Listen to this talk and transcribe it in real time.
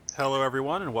Hello,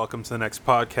 everyone, and welcome to the next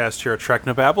podcast here at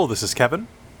Treknobabble. This is Kevin,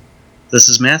 This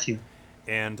is Matthew.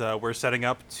 and we're setting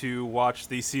up to watch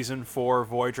the season 4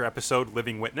 Voyager episode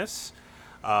 "Living Witness."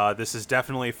 This is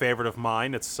definitely a favorite of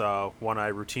mine. It's one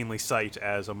I routinely cite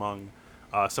as among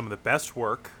some of the best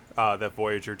work that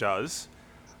Voyager does.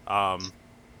 Um,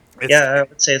 it's Yeah, I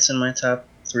would say it's in my top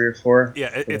three or four. yeah,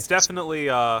 it's definitely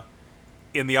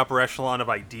in the upper echelon of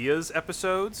ideas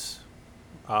episodes.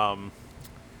 Um,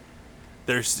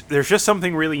 there's just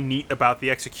something really neat about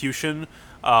the execution.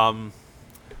 Um,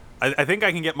 I think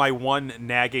I can get my one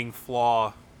nagging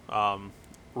flaw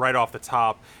right off the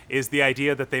top is the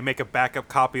idea that they make a backup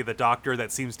copy of the Doctor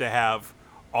that seems to have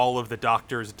all of the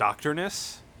Doctor's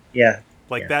doctorness. Yeah,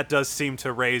 Like yeah. that does seem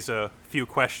to raise a few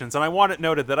questions, and I want it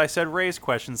noted that I said raise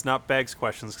questions, not begs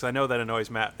questions, because I know that annoys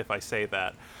Matt if I say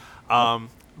that.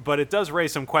 But it does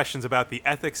raise some questions about the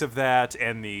ethics of that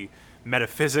and the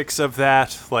metaphysics of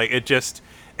that. Like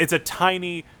it's a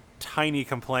tiny, tiny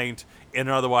complaint in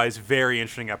an otherwise very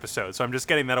interesting episode. So I'm just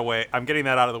getting that away. I'm getting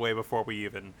that out of the way before we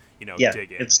even Yeah,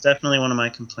 dig in. it's definitely one of my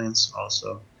complaints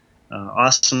also.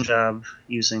 Awesome job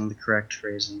using the correct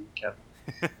phrasing,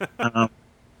 Kevin. Um,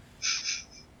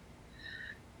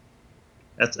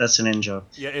 that's an in joke.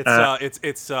 Yeah, Uh,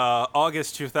 it's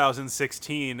August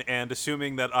 2016, and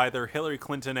assuming that either Hillary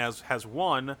Clinton has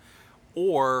won,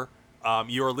 or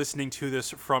you're listening to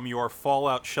this from your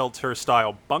fallout shelter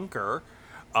style bunker,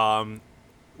 um,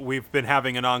 we've been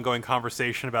having an ongoing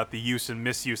conversation about the use and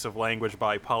misuse of language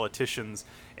by politicians,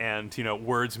 and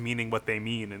words meaning what they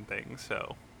mean and things.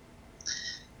 So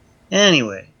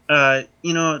anyway, I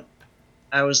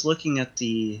was looking at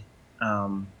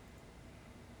um,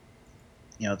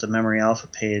 the Memory Alpha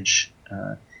page,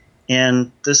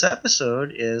 and this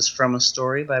episode is from a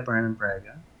story by Brandon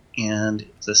Braga, and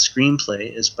the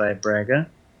screenplay is by Braga,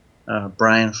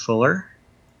 Brian Fuller,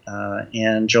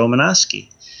 and Joe Manoski.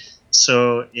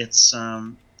 So it's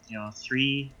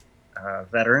three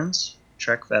veterans,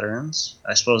 Trek veterans.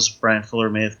 I suppose Brian Fuller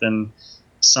may have been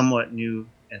somewhat new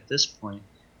at this point,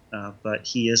 but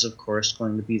he is of course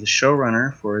going to be the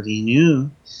showrunner for the new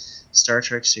Star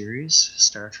Trek series,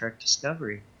 Star Trek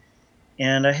Discovery.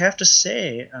 And I have to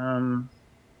say,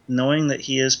 knowing that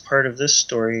he is part of this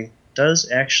story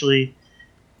does actually,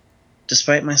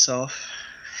 despite myself,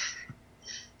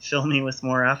 fill me with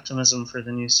more optimism for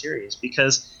the new series,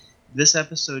 because this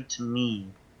episode to me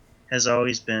has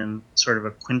always been sort of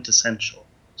a quintessential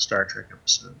Star Trek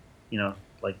episode.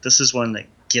 Like this is one that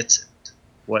gets it,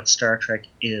 what Star Trek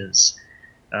is.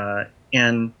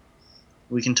 And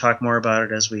we can talk more about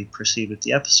it as we proceed with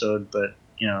the episode, but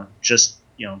just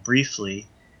briefly,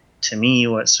 to me,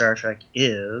 what Star Trek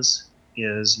is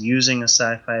using a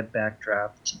sci-fi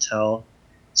backdrop to tell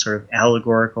sort of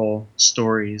allegorical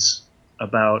stories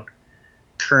about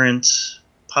current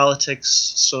politics,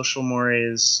 social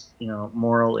mores,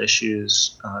 moral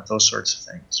issues, those sorts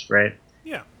of things, right?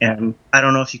 yeah, And I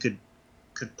don't know if you could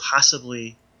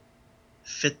possibly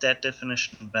fit that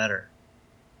definition better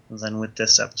than with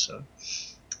this episode.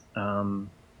 Um,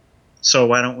 so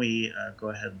why don't we go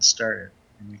ahead and start it,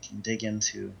 and we can dig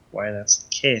into why that's the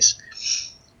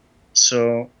case.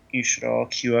 So you should all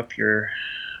queue up your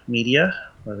media,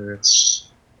 whether it's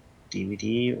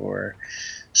DVD or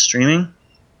streaming.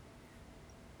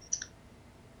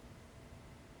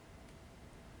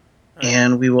 all right.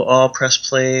 And we will all press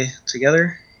play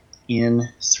together in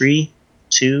 3,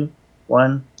 2,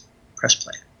 1. Press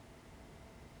play.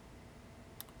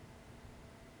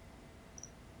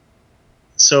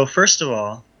 So first of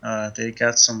all, they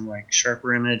got some like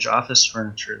sharper image office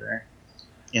furniture there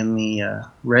in the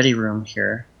ready room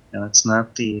here. It's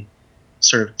not the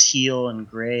sort of teal and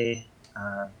gray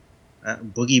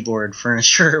boogie board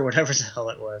furniture or whatever the hell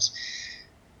it was.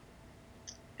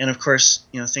 And of course,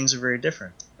 things are very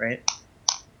different, right?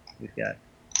 We've got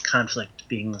conflict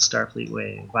being the Starfleet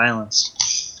way,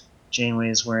 violence. Janeway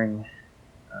is wearing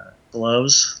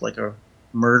gloves like a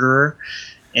murderer,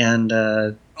 and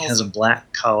has a Also,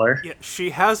 black collar. yeah,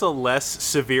 she has a less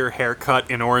severe haircut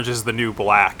in Orange is the New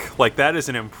Black. Like that is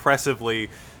an impressively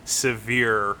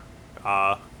severe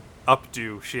uh,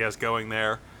 updo she has going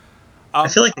there. I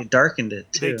feel like they darkened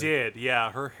it They too. did,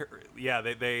 yeah. Yeah,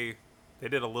 they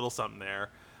did a little something there,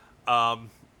 um,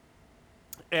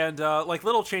 and like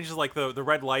little changes like the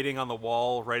red lighting on the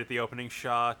wall right at the opening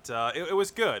shot. It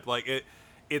was good. Like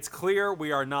it's clear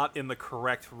we are not in the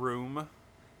correct room,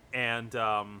 and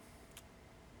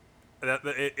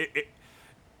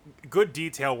good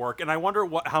detail work. And I wonder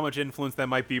how much influence that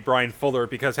might be Brian Fuller,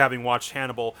 because having watched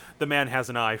Hannibal, the man has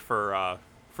an eye for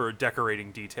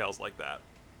decorating details like that.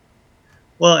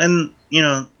 Well, and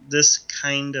this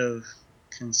kind of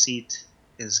conceit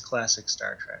is classic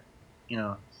Star Trek. You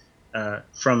know,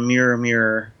 from Mirror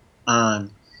Mirror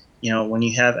on, when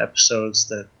you have episodes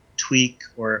that tweak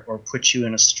or put you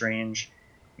in a strange,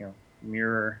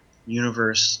 mirror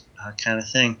universe kind of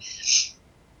thing,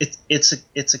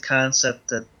 it's a concept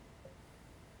that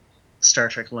Star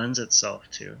Trek lends itself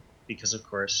to, because of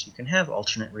course you can have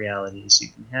alternate realities, you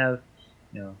can have,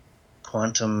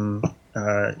 quantum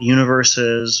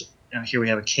universes. Here we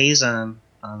have a Kazon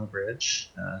on the bridge.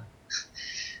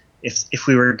 If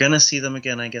we were gonna see them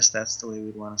again, I guess that's the way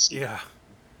we'd want to see them,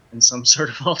 in some sort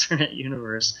of alternate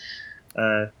universe.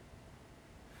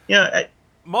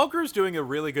 Mulgrew doing a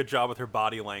really good job with her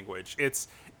body language. It's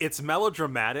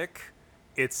melodramatic.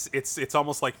 It's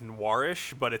almost like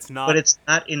noirish, but it's not. But it's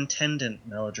not intendant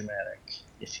melodramatic,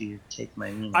 if you take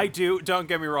my meaning. I do. Don't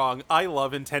get me wrong. I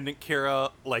love Intendant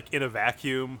Kira, like in a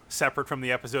vacuum, separate from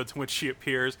the episodes in which she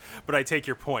appears. But I take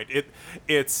your point.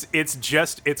 It's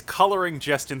coloring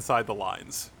just inside the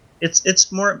lines.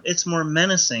 It's more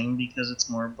menacing because it's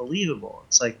more believable.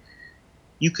 It's like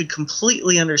you could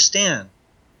completely understand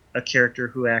a character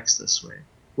who acts this way,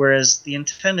 whereas the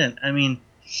Intendant, I mean,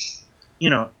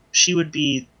 she would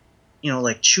be,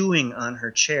 like chewing on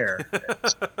her chair.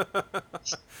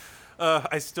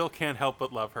 I still can't help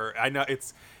but love her. I know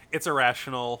it's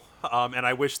irrational, and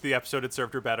I wish the episode had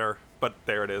served her better, but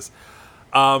there it is.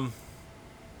 And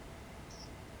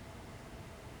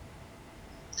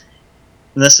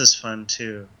this is fun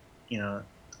too.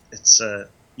 It's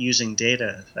using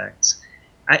data effects.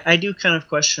 I do kind of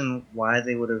question why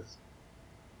they would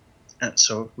have.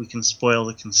 So we can spoil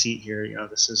the conceit here.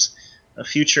 This is a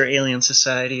future alien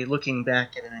society looking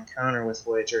back at an encounter with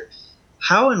Voyager.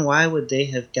 How and why would they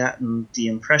have gotten the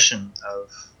impression of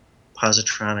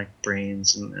positronic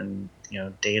brains and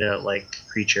data-like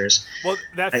creatures? Well,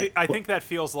 I think that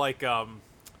feels like that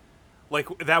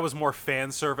was more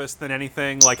fan service than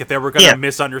anything. Like if they were going to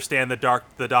misunderstand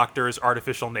the Doctor's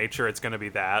artificial nature, it's going to be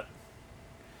that.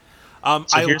 So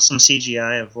here's some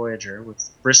CGI of Voyager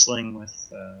bristling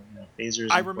with phasers.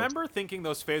 I remember thinking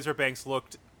those phaser banks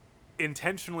looked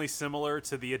intentionally similar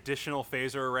to the additional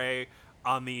phaser array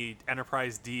on the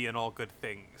Enterprise D and All Good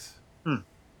Things.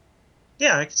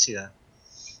 Yeah, I can see that.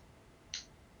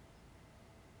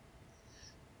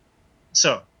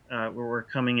 So we're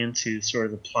coming into sort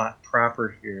of the plot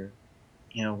proper here.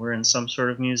 We're in some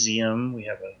sort of museum. We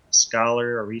have a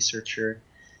scholar, a researcher,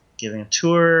 giving a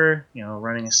tour,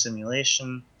 running a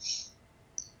simulation.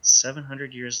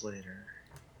 700 years later,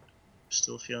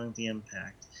 still feeling the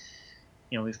impact.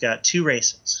 We've got two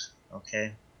races,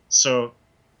 okay? So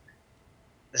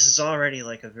this is already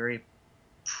like a very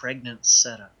pregnant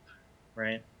setup,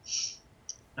 right?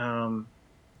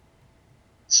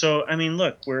 So, I mean,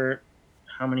 look, we're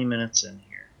how many minutes in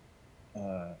here?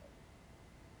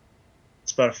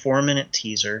 It's about a 4-minute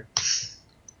teaser,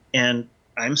 and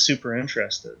I'm super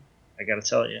interested. I got to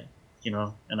tell you,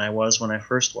 and I was when I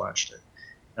first watched it.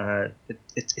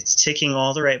 It's ticking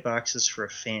all the right boxes for a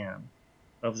fan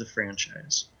of the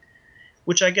franchise,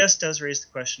 which I guess does raise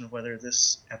the question of whether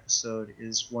this episode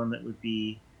is one that would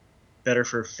be better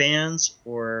for fans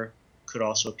or could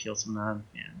also appeal to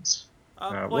non-fans.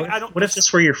 What if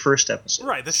this were your first episode?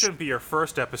 Right, this shouldn't be your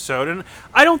first episode, and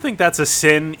I don't think that's a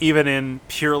sin, even in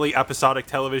purely episodic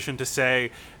television, to say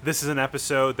this is an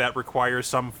episode that requires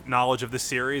some knowledge of the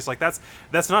series. Like that's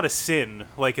not a sin.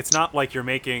 Like it's not like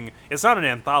it's not an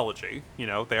anthology.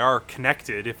 They are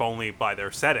connected, if only by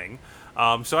their setting.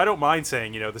 So I don't mind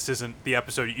saying, this isn't the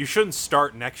episode. You shouldn't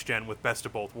start Next Gen with Best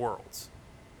of Both Worlds.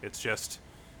 It's just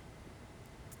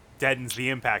deadens the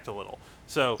impact a little.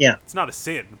 So It's not a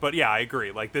sin, but yeah, I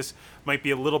agree. Like this might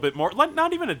be a little bit more.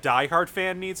 Not even a diehard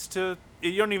fan needs to.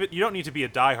 You don't need to be a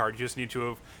diehard. You just need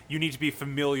to be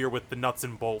familiar with the nuts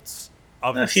and bolts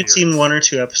of the series. If you'd seen one or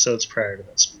two episodes prior to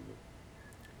this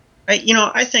movie,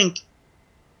 I think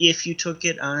if you took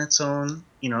it on its own,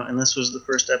 and this was the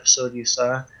first episode you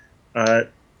saw, I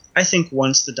think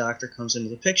once the Doctor comes into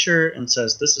the picture and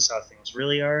says this is how things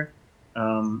really are,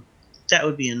 that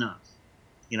would be enough.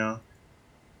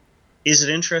 Is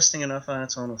it interesting enough on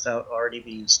its own without already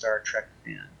being a Star Trek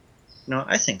fan?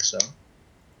 I think so.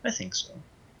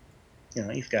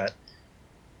 You've got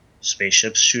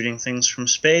spaceships shooting things from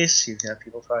space. You've got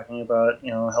people talking about,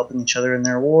 helping each other in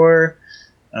their war.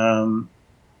 And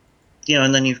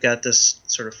then you've got this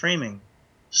sort of framing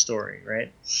story,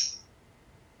 right?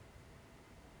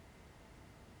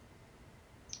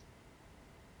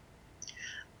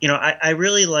 I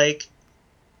really like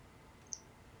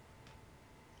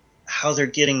how they're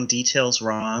getting details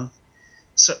wrong.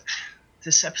 So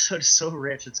this episode is so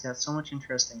rich. It's got so much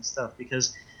interesting stuff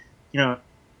because, the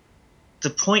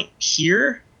point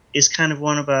here is kind of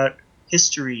one about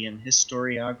history and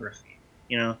historiography.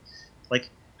 You know, like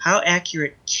how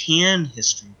accurate can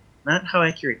history be? Not how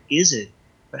accurate is it,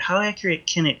 but how accurate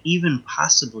can it even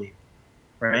possibly be,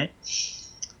 right?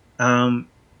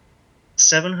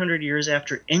 700 years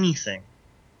after anything,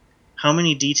 how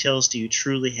many details do you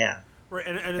truly have? Right,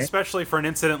 and Right? especially for an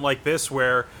incident like this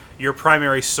where your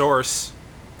primary source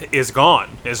is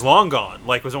gone, is long gone,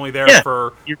 like was only there Yeah,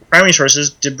 for. your primary source is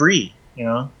debris,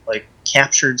 like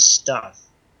captured stuff,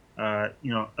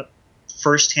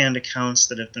 firsthand accounts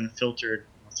that have been filtered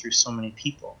through so many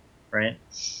people, right?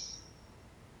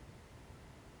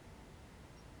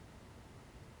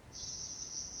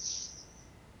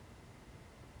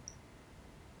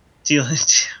 Do you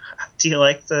do you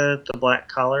like the black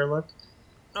collar look?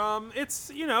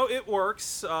 It's it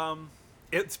works.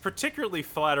 It's particularly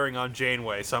flattering on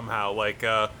Janeway somehow. Like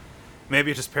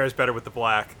maybe it just pairs better with the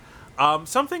black.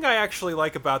 Something I actually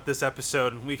like about this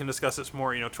episode, and we can discuss this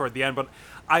more, toward the end. But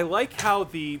I like how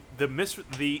the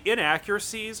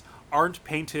inaccuracies aren't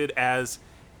painted as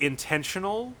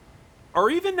intentional, or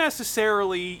even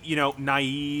necessarily,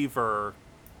 naive or,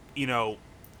 you know,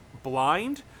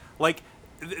 blind. Like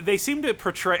they seem to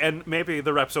portray, and maybe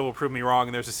the Repso will prove me wrong,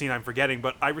 and there's a scene I'm forgetting,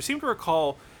 but I seem to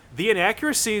recall the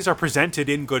inaccuracies are presented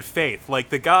in good faith. Like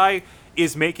the guy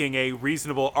is making a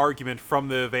reasonable argument from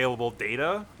the available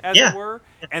data, as it Yeah. were,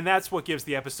 and that's what gives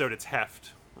the episode its heft,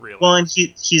 really. Well, and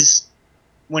he's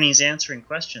when he's answering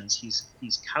questions, he's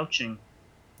couching,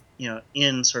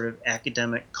 in sort of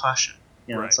academic caution.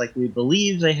 Right. It's like we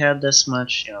believe they had this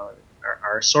much.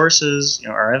 Our sources,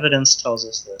 our evidence tells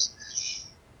us this.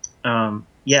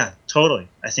 Yeah, totally.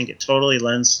 I think it totally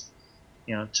lends,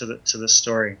 to the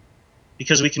story,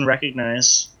 because we can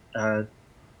recognize the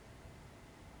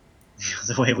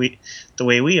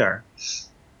way we are.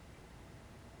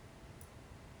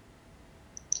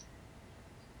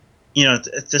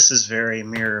 This is very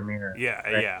mirror. Yeah,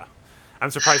 Right? yeah. I'm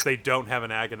surprised they don't have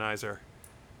an agonizer.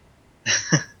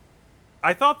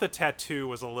 I thought the tattoo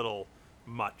was a little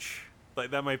much.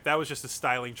 Like that was just a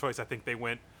styling choice. I think they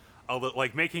went a little,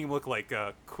 like making him look like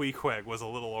Queequeg was a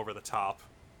little over the top.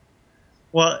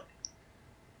 Well,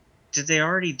 did they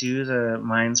already do the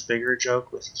mine's bigger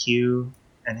joke with Q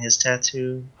and his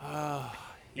tattoo?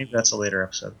 Maybe that's a later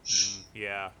episode.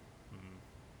 Yeah.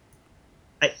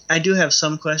 I do have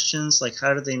some questions, like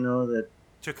how do they know that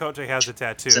Chakotay has a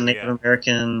tattoo. he's a Native Yeah.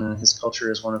 American and his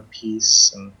culture is one of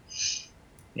peace? And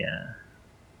yeah,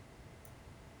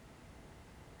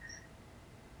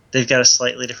 they've got a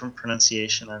slightly different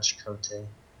pronunciation on Chakotay.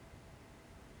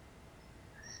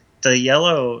 The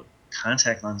yellow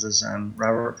contact lenses on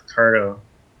Robert Picardo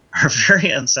are very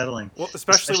unsettling. Well,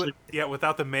 especially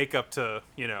without the makeup to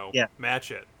Yeah. match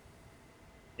it.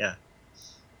 Yeah.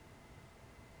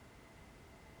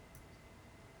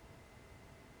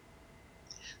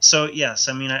 So yes,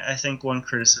 I mean, I think one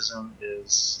criticism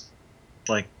is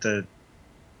like look,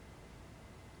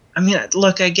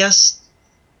 I guess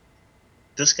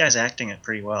this guy's acting it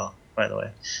pretty well, by the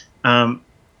way.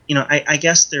 I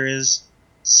guess there is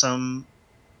some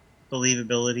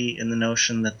believability in the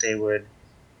notion that they would,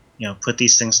 put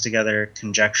these things together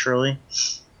conjecturally.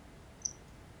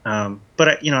 But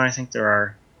I think there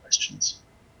are questions.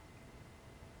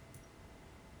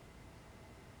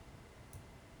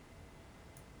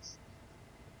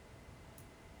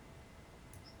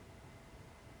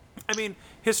 I mean,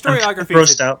 I'm historiography.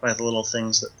 grossed out by the little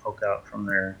things that poke out from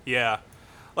their. Yeah.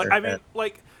 Like their I mean, head.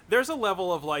 like there's a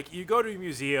level of like you go to a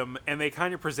museum and they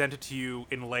kind of present it to you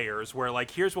in layers where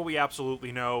like here's what we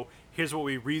absolutely know, here's what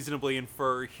we reasonably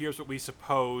infer, here's what we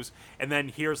suppose, and then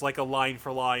here's like a line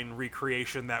for line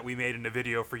recreation that we made in a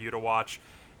video for you to watch.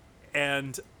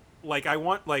 And like I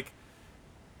want like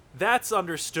that's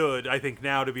understood, I think,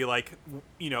 now to be like,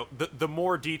 the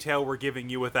more detail we're giving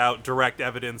you without direct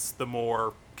evidence, the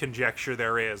more conjecture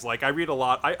there is. Like, I read a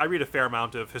lot, I read a fair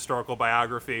amount of historical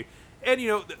biography, and,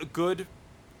 good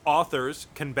authors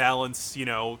can balance,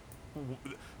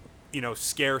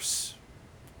 scarce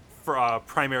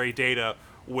primary data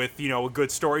with, a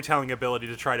good storytelling ability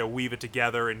to try to weave it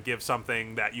together and give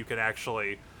something that you can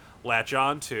actually latch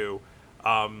on to.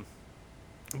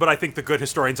 But I think the good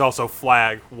historians also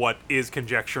flag what is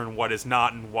conjecture and what is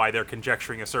not, and why they're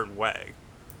conjecturing a certain way.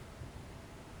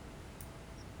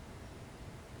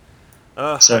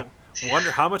 So I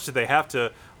wonder how much did they have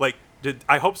to like.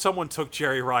 I hope someone took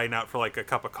Jerry Ryan out for like a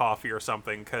cup of coffee or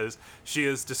something, because she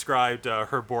has described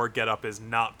her Borg getup as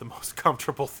not the most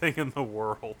comfortable thing in the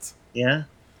world. yeah.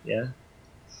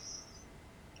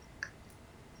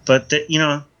 But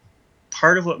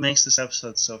part of what makes this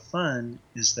episode so fun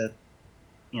is that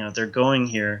they're going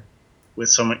here with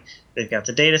so many. They've got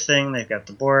the data thing, they've got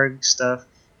the Borg stuff,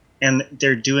 and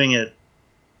they're doing it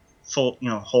full,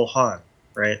 whole hog,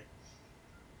 right?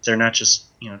 They're not just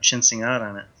chinsing out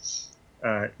on it.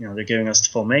 They're giving us the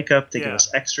full makeup. They give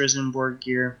us extras in Borg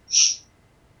gear.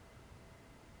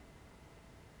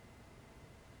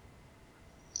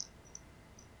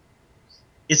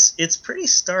 It's pretty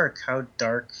stark how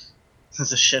dark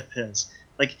the ship is.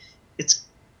 Like, it's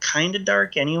kind of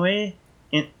dark anyway,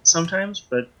 sometimes,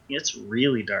 but it's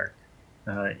really dark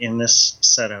in this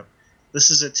setup.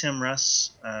 This is a Tim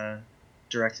Russ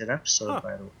directed episode,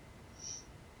 by the way.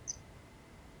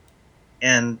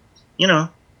 And,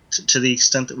 to the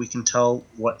extent that we can tell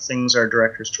what things are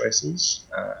director's choices,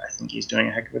 I think he's doing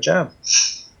a heck of a job.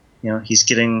 He's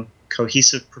getting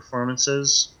cohesive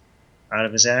performances out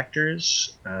of his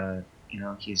actors.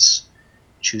 He's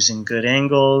choosing good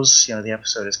angles. The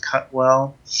episode is cut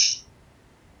well.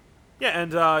 Yeah,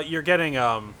 and you're getting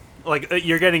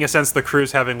you're getting a sense the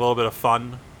crew's having a little bit of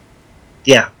fun.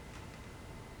 Yeah.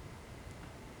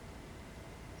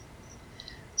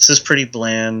 This is pretty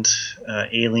bland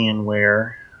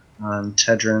Alienware on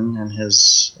Tedrin and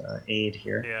his aide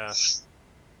here. Yeah.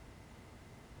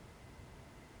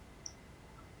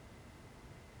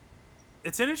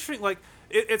 It's an interesting,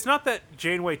 it's not that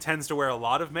Janeway tends to wear a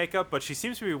lot of makeup, but she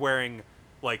seems to be wearing,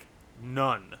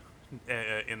 none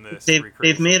in this recreation.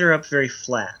 They've made her up very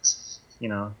flat,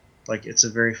 it's a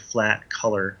very flat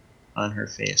color on her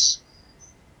face.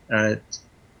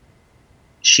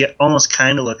 She almost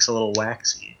kind of looks a little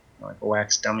waxy, like a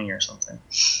wax dummy or something.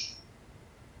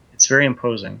 It's very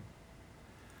imposing.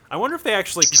 I wonder if they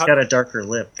actually She's got a darker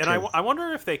lip, and I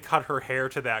wonder if they cut her hair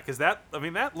to that, because that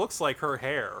looks like her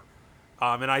hair.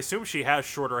 And I assume she has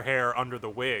shorter hair under the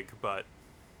wig, but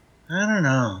I don't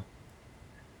know.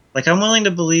 I'm willing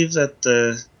to believe that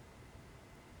the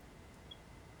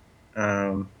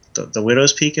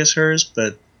Widow's Peak is hers,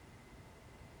 but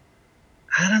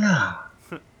I don't know.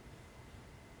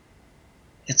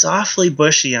 It's awfully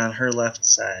bushy on her left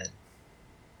side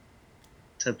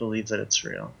to believe that it's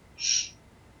real.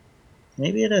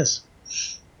 Maybe it is.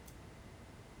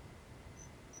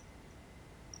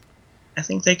 I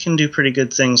think they can do pretty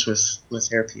good things with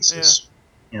hair pieces,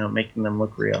 making them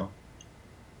look real.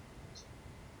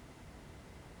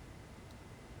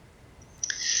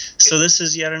 So this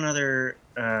is yet another,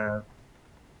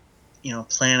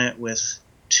 planet with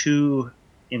two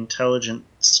intelligent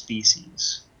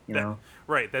species.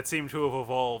 Right, that seem to have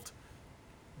evolved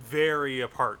very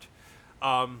apart.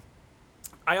 I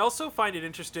also find it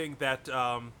interesting that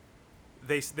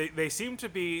they seem to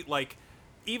be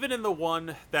even in the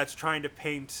one that's trying to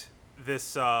paint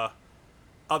this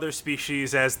other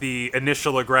species as the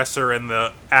initial aggressor and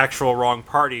the actual wrong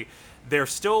party, they're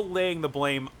still laying the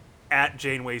blame at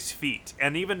Janeway's feet.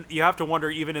 And even you have to wonder,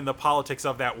 even in the politics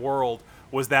of that world,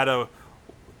 was that a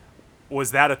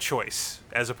choice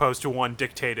as opposed to one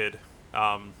dictated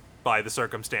by the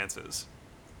circumstances?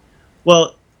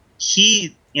 Well,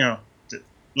 he,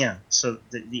 so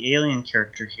the alien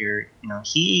character here,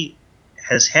 he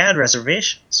has had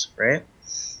reservations, right?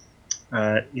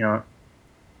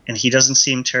 And he doesn't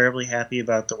seem terribly happy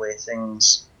about the way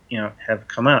things, have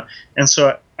come out. And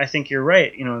so I think you're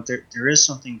right. There is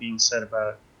something being said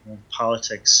about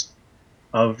politics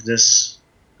of this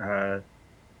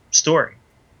story.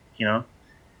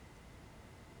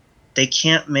 They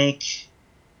can't make.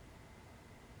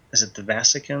 Is it the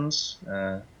Vasikins?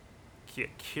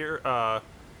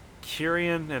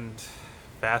 Kyrian and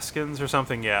Vaskins or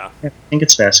something, yeah. I think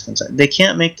it's Vaskins. They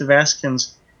can't make the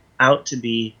Vaskins out to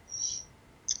be,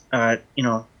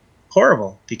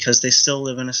 horrible, because they still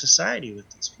live in a society with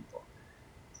these people.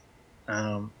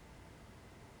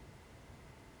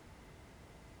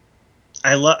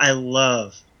 I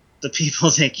love the people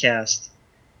they cast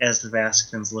as the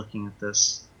Vaskins looking at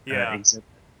this exhibit.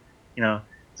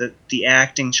 The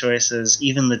acting choices,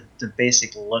 even the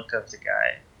basic look of the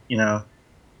guy.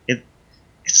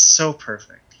 It's so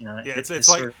perfect.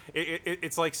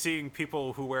 It's like seeing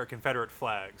people who wear Confederate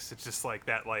flags. It's just like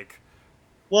that,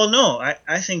 Well, no,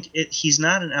 I think he's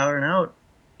not an out and out.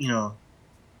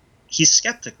 He's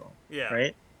skeptical. Yeah.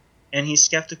 Right. And he's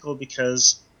skeptical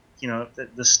because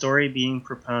the story being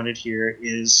propounded here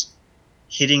is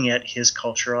hitting at his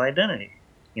cultural identity.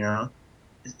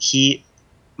 He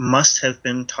must have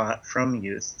been taught from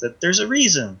youth that there's a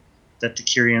reason that the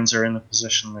Kyrians are in the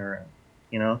position they're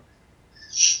in.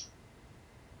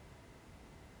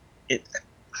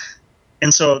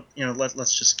 And so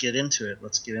let's just get into it.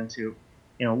 Let's get into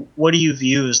what do you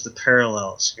view as the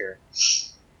parallels here?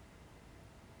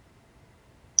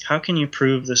 How can you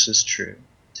prove this is true?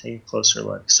 Take a closer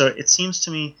look. So it seems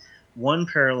to me one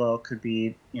parallel could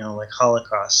be, like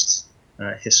Holocaust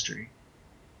history,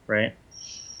 right?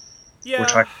 We're Yeah.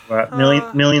 talking about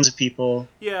Uh, millions of people,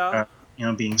 yeah.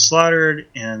 being slaughtered,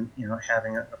 and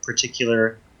having a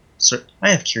particular. So I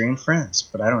have Syrian friends,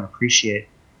 but I don't appreciate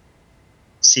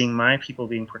seeing my people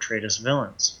being portrayed as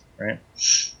villains, right?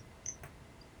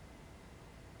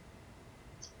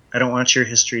 I don't want your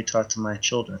history taught to my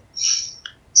children.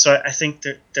 So I think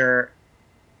that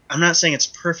I'm not saying it's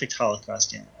perfect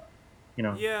Holocaust analog.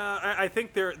 Yeah, I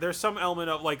think there's some element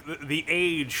of like the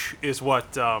age is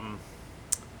what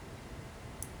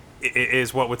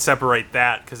is what would separate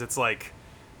that, because it's like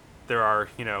there are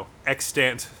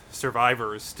extant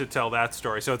survivors to tell that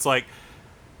story. So it's like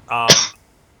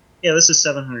Yeah, this is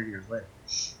 700 years later.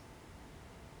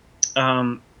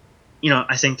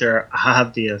 I think there are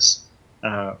obvious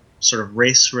sort of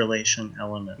race relation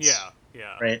elements,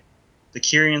 yeah, right? The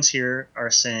Kyrians here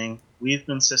are saying we've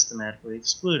been systematically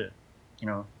excluded,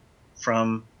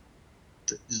 from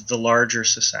the larger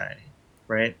society,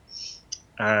 right?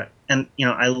 And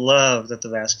I love that the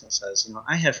Vasco says,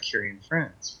 I have Kyrian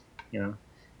friends.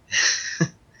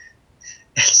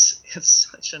 It's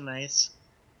such a nice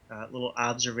little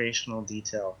observational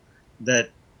detail that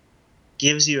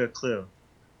gives you a clue.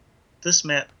 This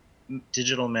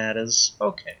digital mat is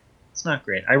okay. It's not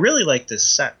great. I really like this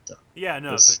set though. yeah.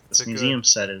 No, it's This a good, museum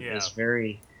set yeah. is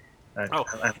very. Oh,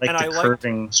 I like and the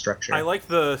curving structure. I liked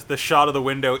the shot of the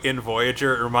window in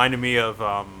Voyager. It reminded me of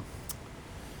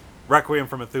Requiem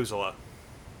for Methuselah.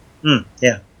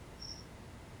 Yeah.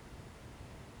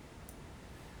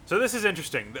 So this is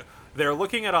interesting. They're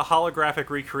looking at a holographic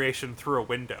recreation through a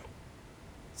window.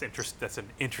 That's an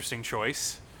interesting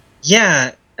choice.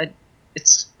 Yeah,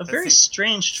 it's a That very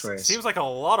strange choice. Seems like a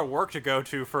lot of work to go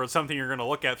to for something you're going to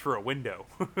look at through a window.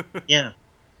 Yeah.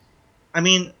 I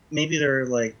mean, maybe there are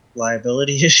like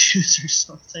liability issues or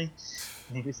something.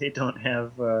 Maybe they don't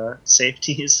have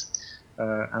safeties.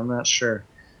 I'm not sure.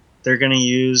 They're going to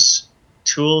use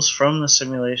tools from the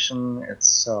simulation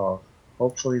itself.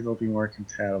 Hopefully, they'll be more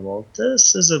compatible.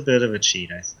 This is a bit of a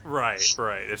cheat, I think. Right.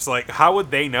 It's like, how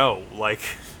would they know? Like,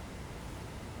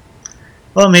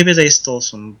 well, maybe they stole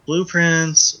some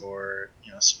blueprints or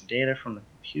some data from the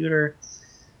computer.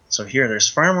 So here, there's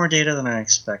far more data than I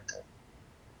expected.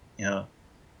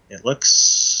 It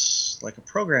looks like a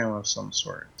program of some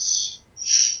sort.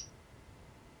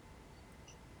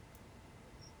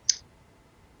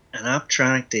 An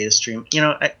optronic data stream.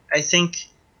 I think,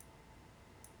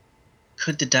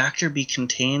 could the Doctor be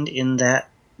contained in that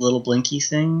little blinky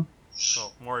thing?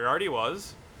 well, Moriarty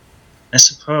was. I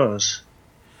suppose.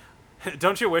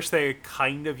 Don't you wish they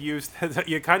kind of used?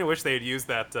 You kind of wish they had used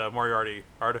that Moriarty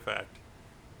artifact.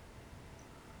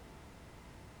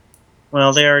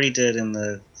 Well, they already did in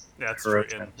the That's true.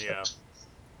 Heroic episode. Yeah.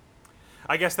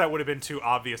 I guess that would have been too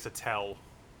obvious to tell.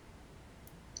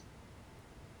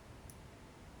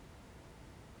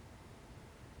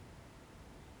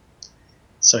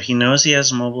 So he knows he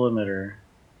has a mobile emitter.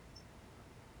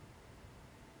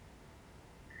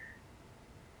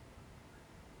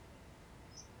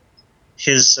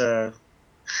 His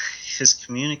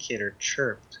communicator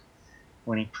chirped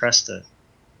when he pressed it,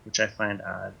 which I find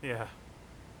odd. Yeah.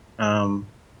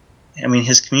 I mean,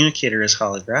 his communicator is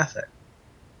holographic,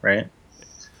 right?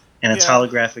 And it's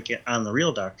holographic on the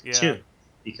real Doctor too,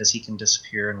 because he can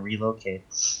disappear and relocate.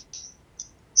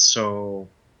 So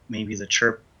maybe the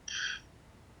chirp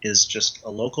is just a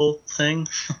local thing.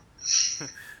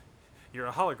 You're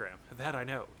a hologram. That I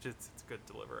know. It's good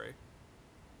delivery.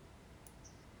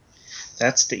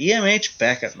 That's the EMH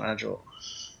backup module.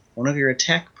 One of your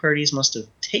attack parties must have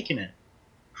taken it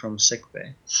from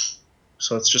sickbay.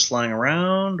 So it's just lying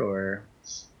around, or...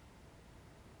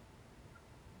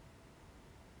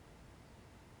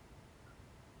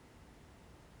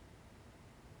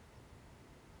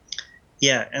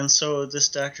 Yeah, and so this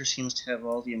Doctor seems to have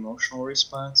all the emotional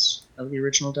response of the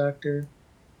original Doctor.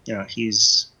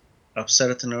 He's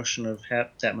upset at the notion of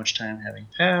that much time having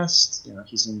passed.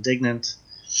 He's indignant.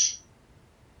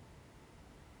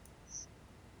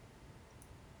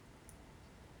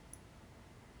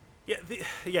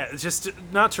 Yeah, it's just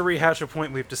not to rehash a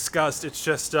point we've discussed. It's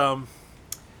just the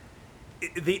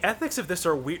ethics of this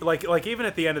are weird. Like even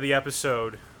at the end of the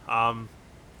episode,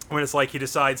 when it's like he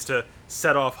decides to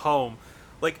set off home,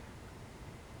 like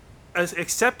as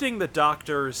accepting the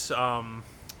Doctor's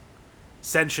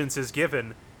sentience is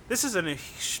given. This is an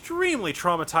extremely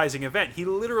traumatizing event. He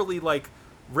literally like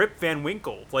Rip Van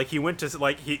Winkle. Like he went to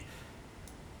like he.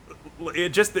 It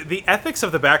just the ethics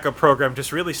of the backup program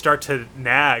just really start to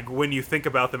nag when you think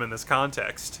about them in this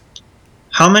context.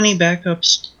 How many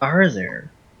backups are there?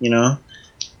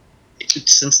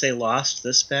 since they lost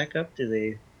this backup, do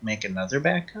they make another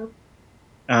backup?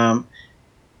 Um,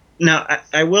 Now,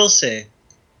 I will say,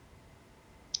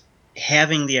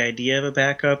 having the idea of a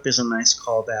backup is a nice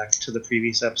callback to the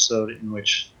previous episode in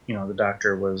which, the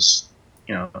Doctor was,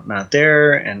 not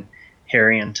there, and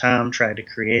Harry and Tom tried to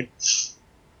create,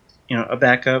 a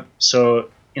backup.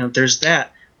 So, there's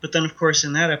that. But then, of course,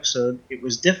 in that episode, it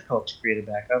was difficult to create a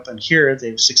backup, and here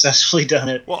they've successfully done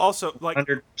it Well, also, like,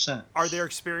 100%. are their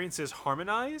experiences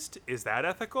harmonized? Is that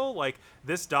ethical? Like,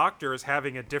 this Doctor is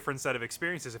having a different set of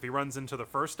experiences. If he runs into the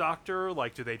first Doctor,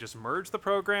 like, do they just merge the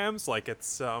programs? Like,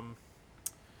 it's No,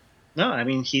 I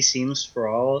mean, he seems, for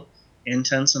all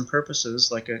intents and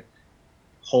purposes, like a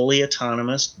wholly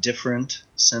autonomous, different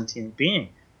sentient being,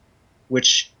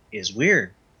 which is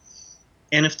weird.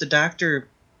 And if the Doctor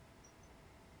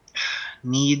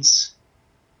needs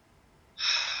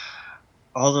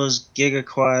all those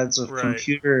gigaquads of right.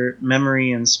 computer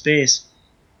memory and space,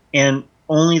 and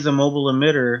only the mobile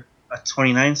emitter, a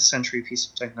 29th century piece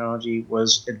of technology,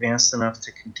 was advanced enough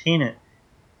to contain it,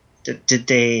 did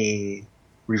they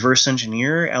reverse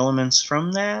engineer elements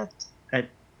from that? I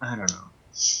don't know.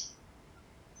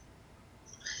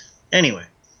 Anyway,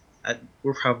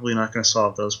 we're probably not going to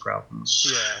solve those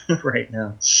problems right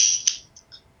now.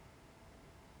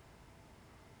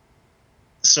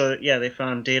 So yeah, they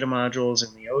found data modules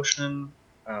in the ocean.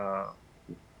 I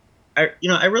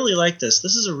really like this.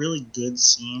 This is a really good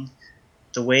scene.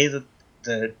 The way that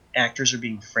the actors are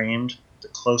being framed, the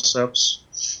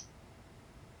close-ups.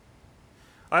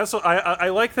 I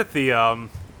like that the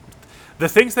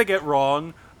things they get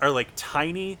wrong are like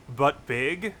tiny but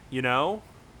big.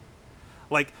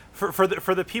 Like for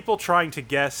the people trying to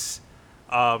guess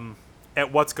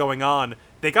at what's going on,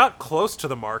 they got close to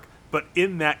the mark, but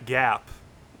in that gap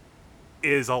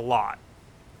is a lot.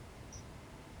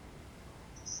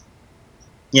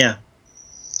 Yeah.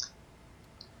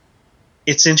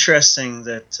 It's interesting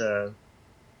that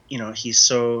he's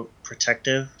so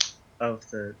protective of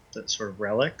the sort of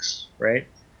relics, right?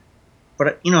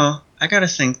 But I gotta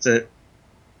think that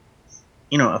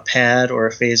a pad or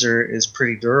a phaser is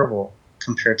pretty durable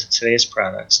compared to today's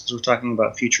products, because we're talking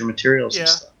about future materials and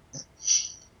stuff.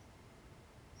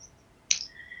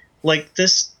 Like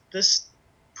this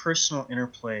personal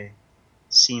interplay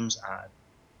seems odd.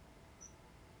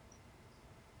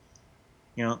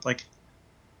 Like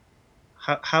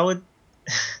how would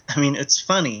I mean, it's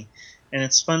funny and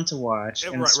it's fun to watch,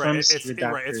 and it's fun to see the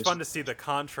Doctor's... It's fun to see the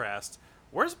contrast.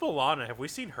 Where's B'Elanna? Have we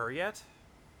seen her yet?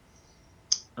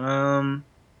 I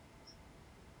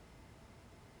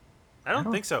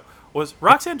don't think so. Was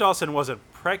Roxann Dawson wasn't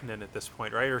pregnant at this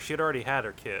point, right? Or she had already had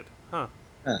her kid? Huh.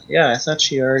 Yeah, I thought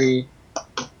she already...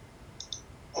 I'm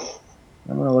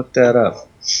gonna look that up.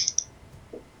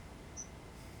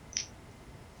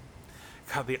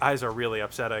 God, the eyes are really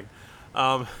upsetting.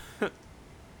 I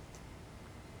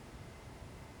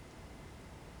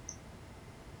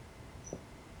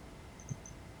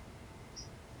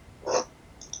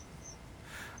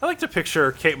like to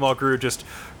picture Kate Mulgrew just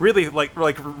really like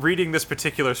reading this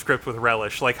particular script with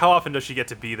relish. Like, how often does she get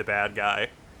to be the bad guy?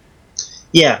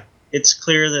 Yeah, it's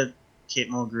clear that Kate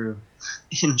Mulgrew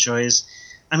enjoys...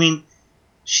 I mean,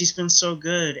 she's been so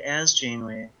good as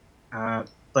Janeway,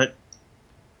 but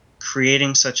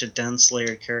creating such a dense,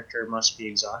 layered character must be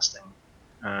exhausting.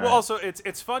 Well, also,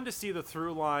 it's fun to see the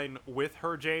through line with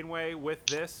her Janeway with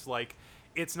this. Like,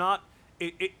 it's not...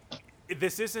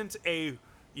 this isn't a...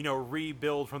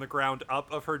 rebuild from the ground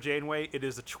up of her Janeway. It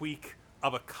is a tweak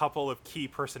of a couple of key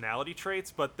personality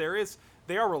traits, but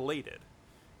they are related.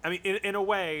 I mean, in a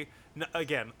way,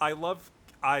 again, I love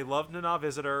Nana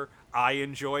Visitor. I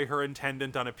enjoy her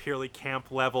Intendant on a purely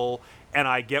camp level, and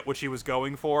I get what she was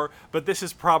going for, but this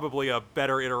is probably a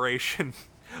better iteration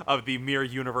of the Mirror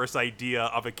Universe idea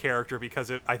of a character,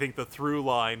 because I think the through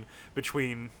line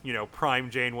between, Prime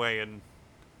Janeway and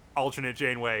alternate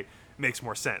Janeway makes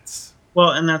more sense.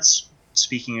 Well, and that's,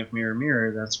 speaking of Mirror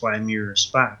Mirror, that's why Mirror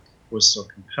Spock was so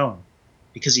compelling,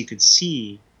 because you could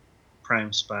see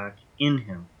Prime Spock in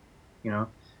him.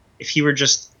 If he were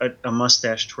just a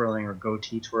mustache twirling or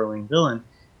goatee twirling villain,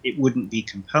 it wouldn't be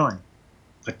compelling.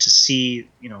 But to see,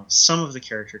 some of the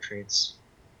character traits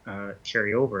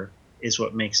carry over is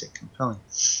what makes it compelling.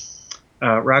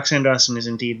 Roxann Dawson is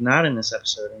indeed not in this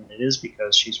episode, and it is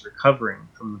because she's recovering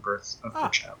from the birth of her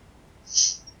child.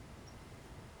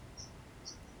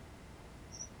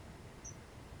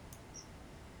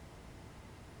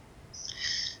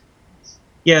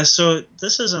 Yeah, so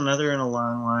this is another in a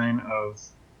long line of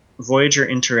Voyager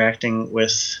interacting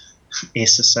with a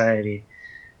society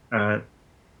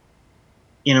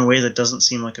in a way that doesn't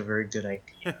seem like a very good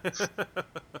idea.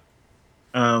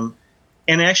 Um,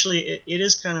 and actually, it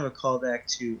is kind of a callback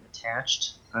to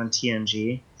Attached on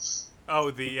TNG.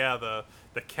 Oh, the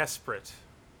Kesprit.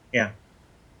 Yeah,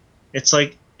 it's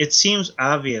like it seems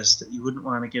obvious that you wouldn't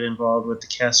want to get involved with the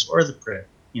Kess or the Prit,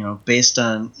 based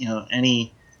on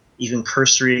any even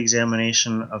cursory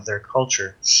examination of their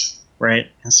culture, right?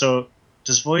 And so,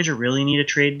 does Voyager really need a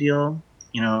trade deal?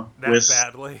 That With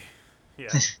badly.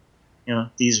 Yeah.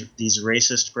 these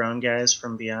racist brown guys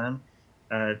from beyond.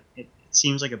 It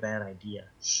seems like a bad idea.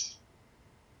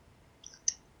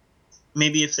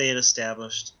 Maybe if they had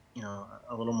established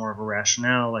a little more of a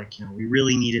rationale, like we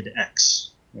really needed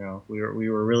X, we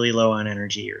were really low on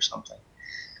energy or something.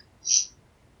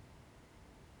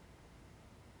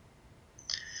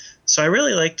 So I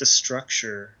really like the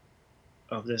structure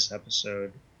of this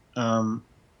episode. um,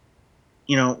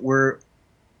 we're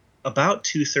about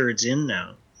 2/3 in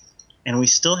now, and we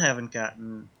still haven't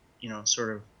gotten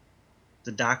sort of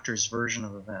the Doctor's version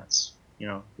of events,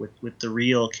 with the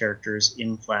real characters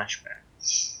in flashback.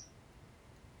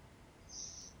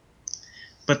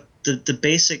 But the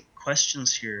basic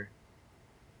questions here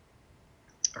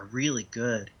are really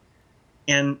good.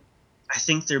 And I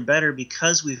think they're better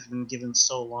because we've been given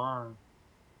so long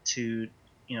to,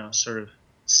 sort of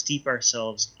steep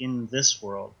ourselves in this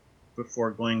world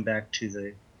before going back to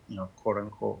the, quote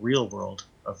unquote real world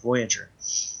of Voyager.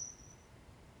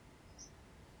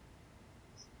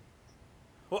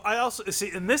 Well, I also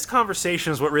see in this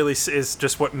conversation is what really is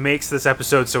just what makes this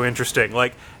episode so interesting.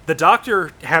 Like the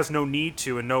Doctor has no need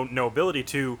to and no ability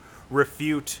to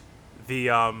refute the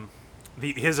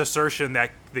his assertion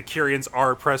that the Kyrians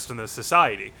are oppressed in this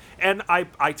society, and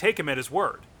I take him at his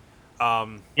word.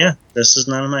 Yeah, this is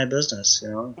none of my business,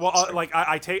 Well, It's like, like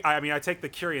I take the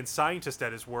Kyrian scientist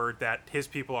at his word that his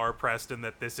people are oppressed and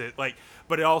that this is like,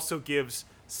 but it also gives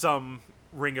some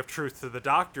ring of truth to the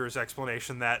Doctor's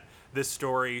explanation that this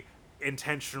story,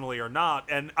 intentionally or not,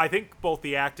 and I think both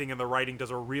the acting and the writing does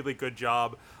a really good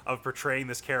job of portraying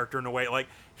this character in a way like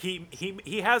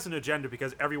he has an agenda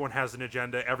because everyone has an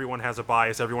agenda, everyone has a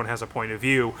bias, everyone has a point of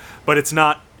view, but it's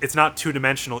not two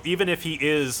dimensional. Even if he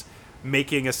is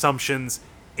making assumptions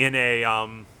in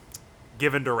a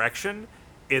given direction,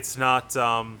 it's not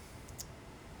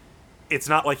it's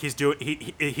not like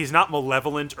he's not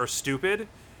malevolent or stupid.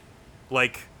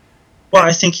 Like, well, I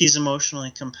and think he's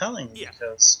emotionally compelling yeah,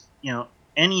 because,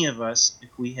 any of us, if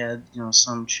we had,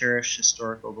 some cherished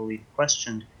historical belief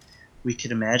questioned, we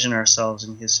could imagine ourselves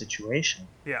in his situation.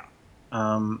 yeah.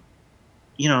 Um,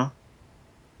 you know,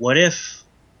 what if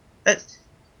that,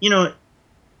 you know,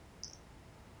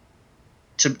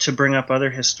 to bring up other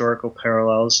historical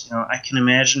parallels, I can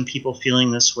imagine people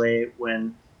feeling this way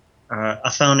when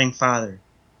a founding father,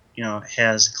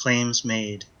 has claims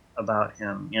made about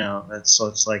him. So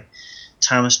it's like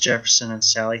Thomas Jefferson and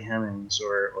Sally Hemings,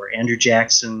 or Andrew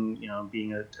Jackson,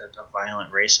 being a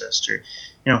violent racist,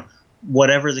 or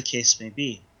whatever the case may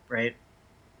be, right?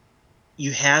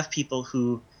 You have people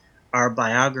who are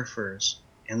biographers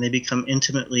and they become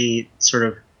intimately sort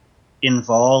of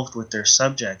involved with their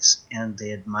subjects and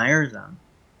they admire them.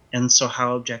 And so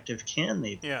how objective can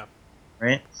they be, Yeah.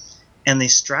 right? And they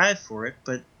strive for it,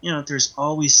 but there's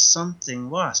always something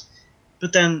lost.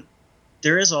 But then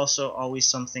there is also always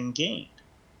something gained,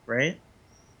 right?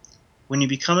 When you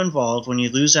become involved, when you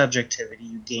lose objectivity,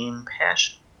 you gain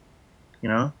passion, you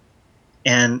know?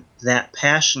 And that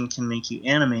passion can make you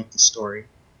animate the story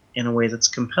in a way that's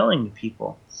compelling to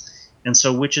people. And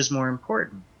so which is more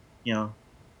important? You know,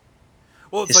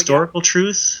 Well, it's like, yeah, historical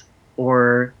truth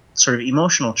or sort of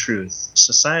emotional truth,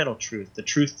 societal truth, the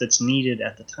truth that's needed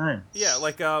at the time. yeah,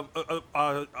 like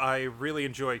I really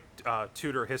enjoy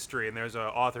Tudor history, and there's an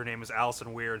author named is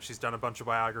Alison Weir, and she's done a bunch of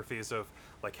biographies of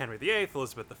like Henry VIII,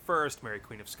 Elizabeth I, Mary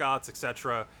Queen of Scots,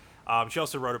 etc. She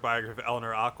also wrote a biography of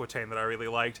Eleanor Aquitaine that I really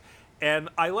liked, and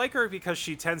I like her because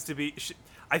she tends to be.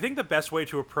 I think the best way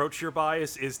to approach your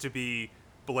bias is to be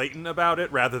blatant about it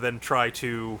rather than try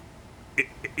to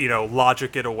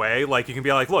logic it away. Like, you can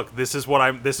be like, look, this is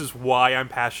why I'm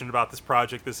passionate about this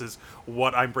project, this is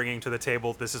what I'm bringing to the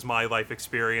table, this is my life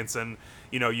experience, and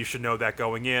you should know that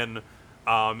going in.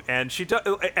 And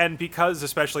and because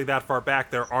especially that far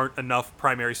back there aren't enough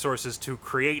primary sources to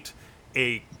create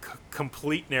a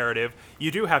complete narrative,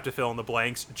 you do have to fill in the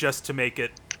blanks just to make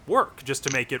it work, just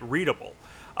to make it readable.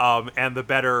 And the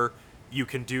better you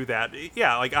can do that,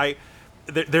 yeah, like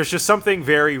there's just something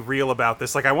very real about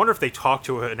this. Like, I wonder if they talk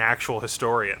to an actual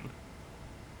historian.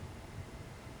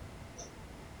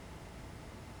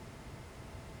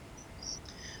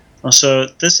 Well, so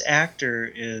this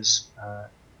actor is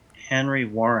Henry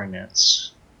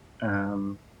Warrenitz.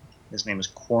 Um, his name is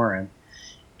Quarren,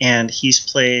 and he's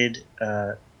played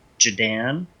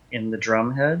Jadan in the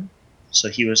Drumhead. So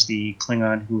he was the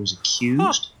Klingon who was Huh.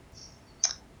 accused.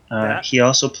 That. He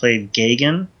also played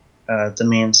Gagan, the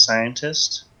main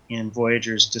scientist in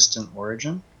Voyager's Distant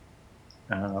Origin,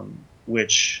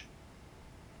 which,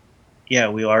 yeah,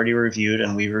 we already reviewed,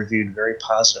 and we reviewed very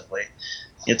positively.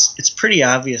 It's pretty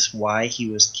obvious why he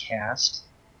was cast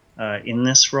in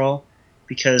this role,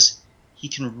 because he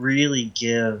can really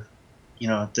give,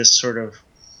 this sort of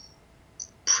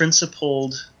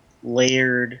principled,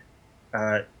 layered,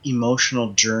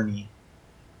 emotional journey.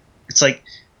 It's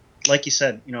like you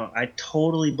said, I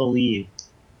totally believe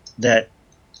that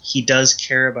he does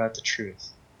care about the truth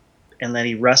and that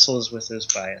he wrestles with his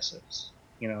biases,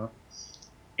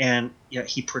 and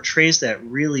he portrays that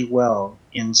really well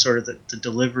in sort of the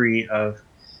delivery of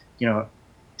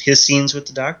his scenes with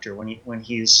the Doctor when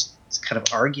he's kind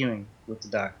of arguing with the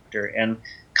Doctor and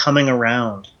coming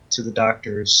around to the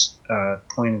Doctor's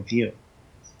point of view.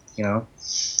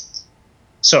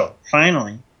 So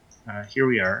finally, here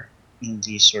we are in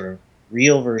the sort of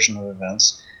real version of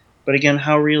events. But again,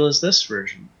 how real is this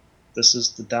version? This is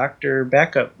the Doctor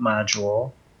backup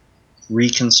module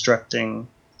reconstructing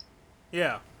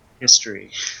Yeah.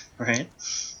 history, right?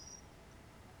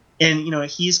 And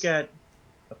he's got,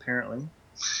 apparently,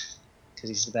 because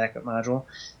he's the backup module,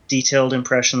 detailed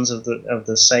impressions of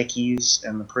the psyches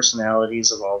and the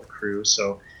personalities of all the crew.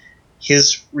 So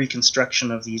his reconstruction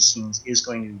of these scenes is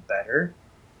going to be better,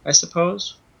 I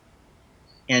suppose.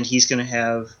 And he's going to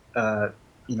have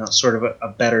sort of a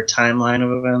better timeline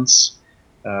of events.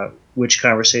 Which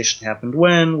conversation happened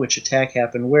when, which attack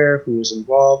happened where, who was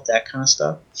involved, that kind of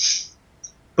stuff.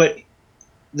 But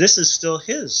this is still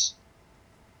his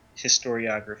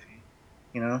historiography,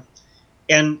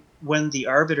 and when the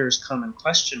arbiters come and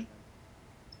question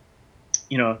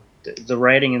him, the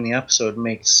writing in the episode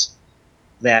makes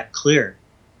that clear.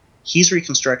 He's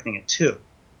reconstructing it too,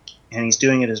 and he's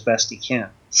doing it as best he can.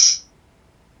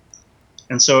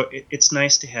 And so it's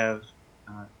nice to have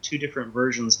two different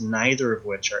versions, neither of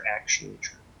which are actually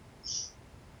true.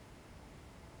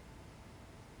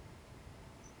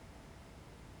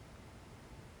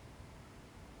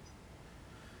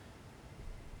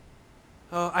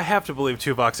 I have to believe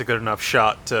Tuvok's a good enough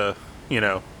shot to,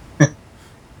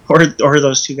 Or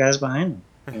those two guys behind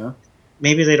him.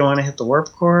 Maybe they don't want to hit the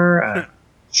warp core. I don't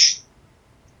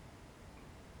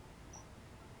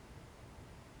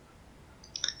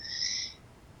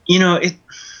know.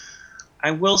 I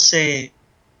will say,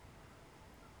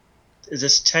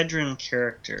 this Tedrin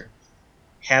character,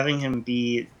 having him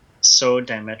be so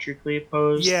diametrically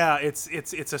opposed. Yeah, it's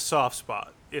a soft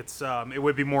spot. It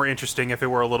would be more interesting if it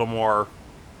were a little more,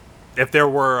 if there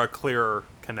were a clearer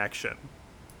connection.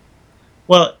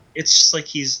 Well, it's just like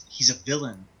he's a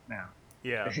villain now.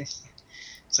 Yeah.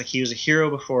 It's like he was a hero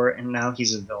before, and now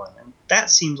he's a villain, and that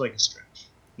seems like a stretch.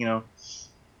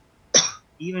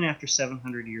 Even after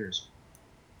 700 years,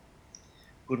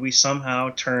 would we somehow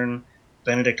turn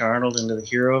Benedict Arnold into the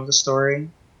hero of the story?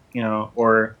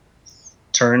 Or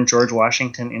turn George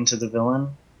Washington into the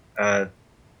villain?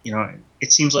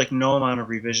 It seems like no amount of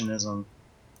revisionism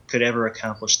could ever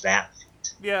accomplish that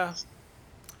feat. Yeah.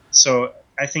 So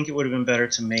I think it would have been better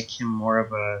to make him more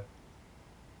of a,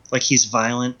 like, he's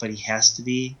violent, but he has to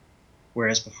be,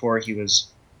 whereas before he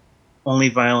was only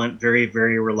violent very,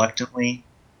 very reluctantly.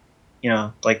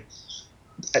 Like,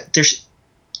 there's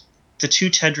the two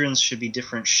Tedrins should be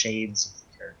different shades of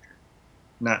the character,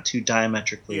 not two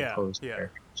diametrically opposed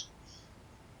characters.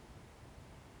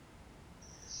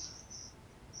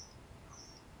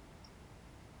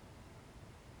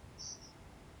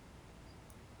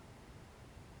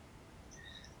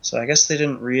 So I guess they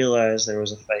didn't realize there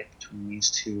was a fight between these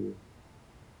two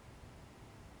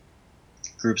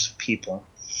groups of people.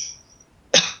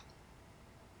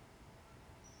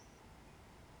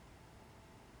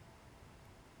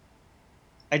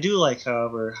 I do like,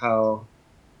 however, how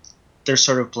there's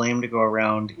sort of blame to go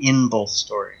around in both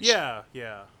stories. Yeah,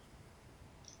 yeah.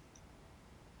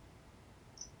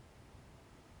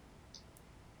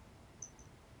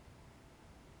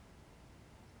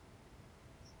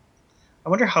 I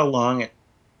wonder how long it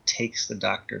takes the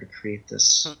Doctor to create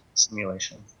this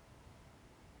simulation.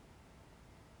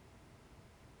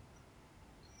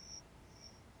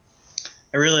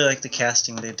 I really like the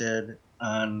casting they did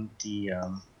on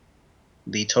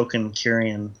the token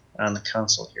Kyrian on the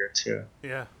console here too.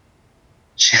 Yeah.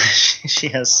 She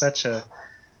has such a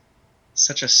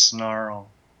snarl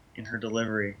in her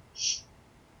delivery.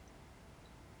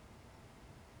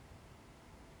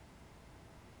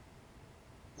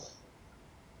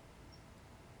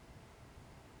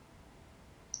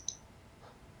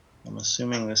 I'm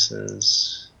assuming this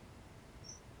is...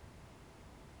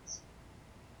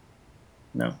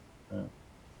 No.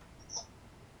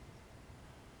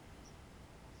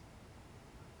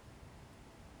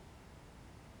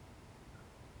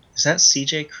 Is that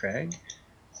C.J. Craig?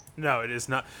 No, it is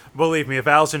not. Believe me, if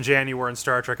Allison Janney were in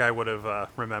Star Trek, I would have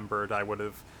remembered. I would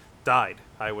have died.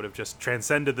 I would have just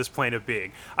transcended this plane of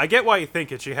being. I get why you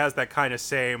think it. She has that kind of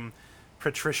same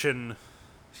patrician,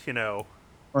 you know.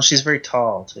 Well, she's very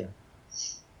tall, too.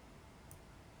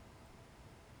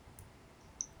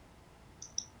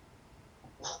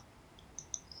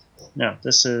 No,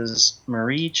 this is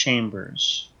Marie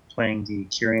Chambers playing the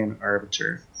Kyrian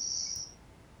Arbiter.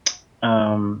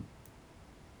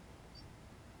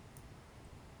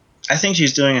 I think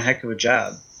she's doing a heck of a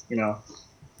job. You know,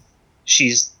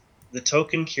 she's the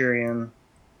token Kyrian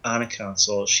on a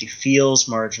council. She feels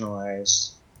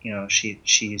marginalized. You know,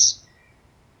 she's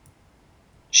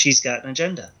got an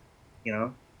agenda. You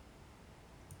know,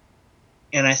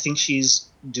 and I think she's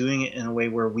doing it in a way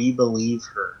where we believe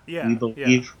her. Yeah, we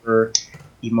believe her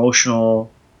emotional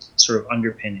sort of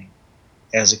underpinning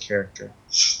as a character.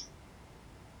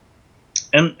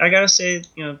 And I gotta say,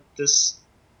 you know, this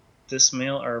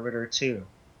male arbiter too.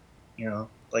 You know,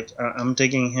 like I'm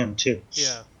digging him too.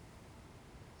 Yeah.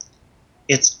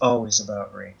 It's always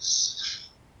about race.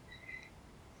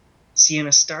 See, in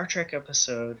a Star Trek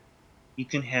episode, you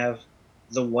can have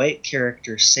the white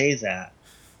character say that,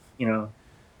 you know,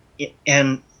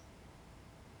 and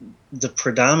the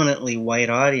predominantly white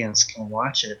audience can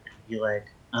watch it and be like,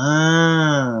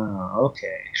 ah,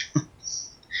 okay.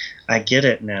 I get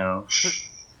it now.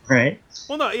 Right?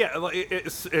 Well, no, yeah,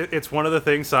 it's one of the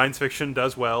things science fiction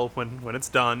does well when it's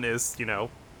done is, you know,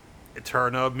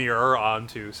 turn a mirror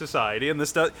onto society, and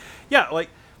this does, yeah, like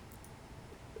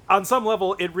on some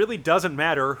level, it really doesn't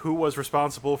matter who was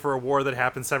responsible for a war that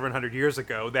happened 700 years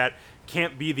ago. That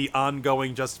can't be the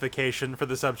ongoing justification for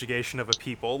the subjugation of a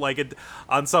people. Like, it,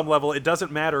 on some level, it doesn't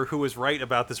matter who is right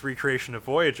about this recreation of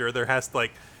Voyager. There has,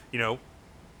 like, you know,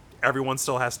 everyone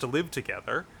still has to live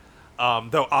together.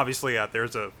 Though, obviously,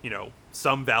 there's a, you know,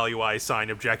 some value I assign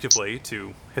objectively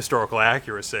to historical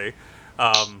accuracy.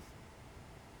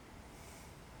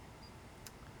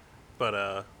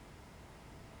 But,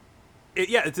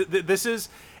 this is,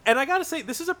 and I gotta say,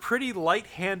 this is a pretty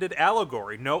light-handed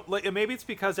allegory. No, like, maybe it's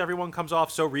because everyone comes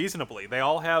off so reasonably. They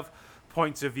all have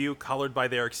points of view colored by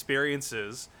their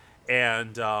experiences,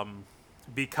 and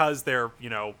because they're, you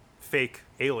know, fake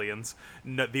aliens,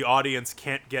 the audience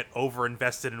can't get over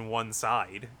invested in one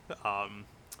side.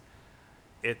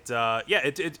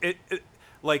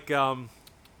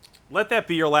 Let that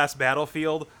be your last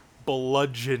battlefield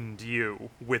bludgeoned you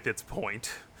with its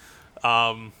point.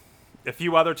 A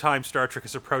few other times Star Trek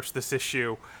has approached this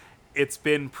issue, it's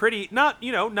been pretty,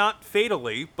 not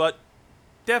fatally, but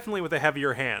definitely with a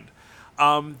heavier hand.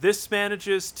 This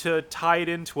manages to tie it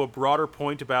into a broader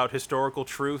point about historical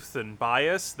truth and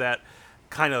bias that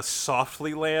kind of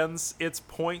softly lands its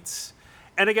points.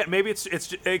 And again, maybe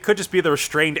it could just be the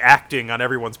restrained acting on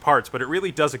everyone's parts, but it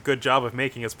really does a good job of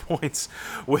making its points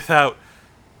without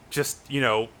just, you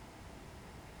know,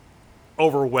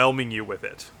 overwhelming you with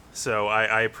it. So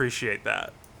I appreciate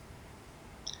that.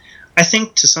 I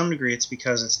think to some degree it's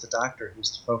because it's the Doctor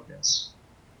who's the focus.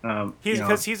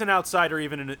 He's an outsider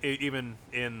even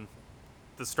in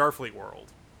the Starfleet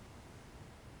world.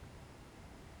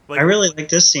 Like, I really like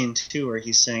this scene too, where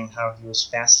he's saying how he was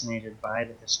fascinated by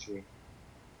the history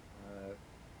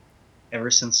ever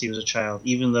since he was a child,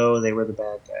 even though they were the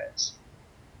bad guys.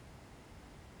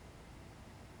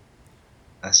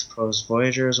 I suppose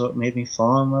Voyager is what made me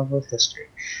fall in love with history.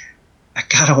 I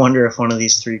gotta wonder if one of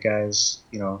these three guys,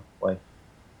 you know, like,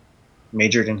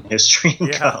 majored in history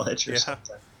in college or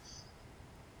something.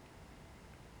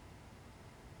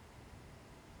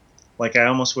 Like, I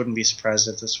almost wouldn't be surprised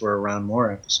if this were a Ron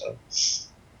Moore episode.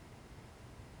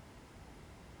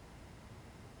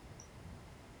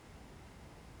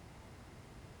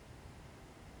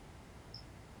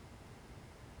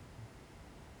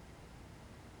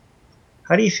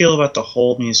 How do you feel about the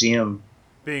whole museum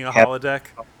being a holodeck?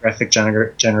 Graphic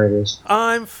generators.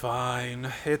 I'm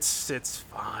fine. It's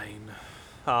fine.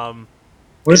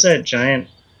 What is that giant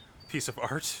piece of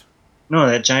art? No,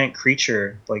 that giant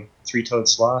creature, like three-toed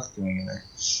sloth, doing in there.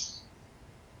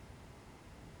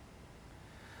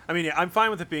 I mean, yeah, I'm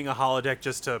fine with it being a holodeck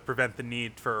just to prevent the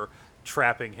need for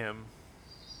trapping him.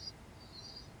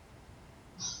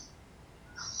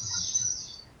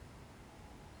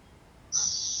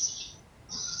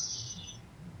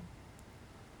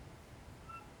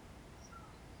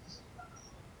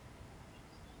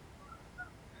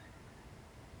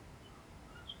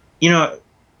 You know,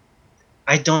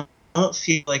 I don't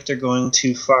feel like they're going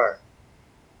too far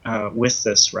with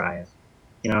this ride.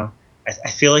 You know,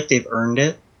 I feel like they've earned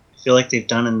it. I feel like they've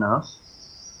done enough.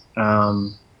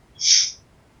 Um,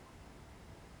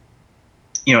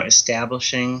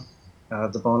 establishing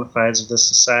the bona fides of this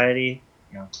society.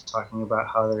 Talking about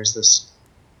how there's this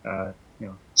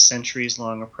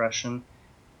centuries-long oppression,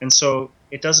 and so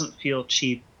it doesn't feel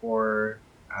cheap or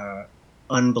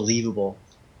unbelievable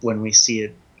when we see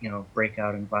it, break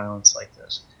out in violence like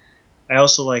this. I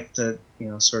also like the,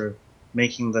 sort of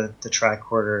making the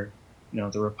tricorder,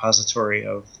 the repository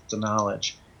of the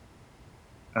knowledge.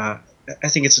 I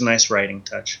think it's a nice writing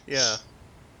touch. Yeah.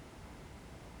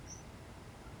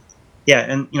 Yeah,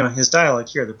 and his dialogue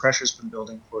here, the pressure's been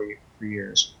building for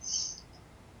years.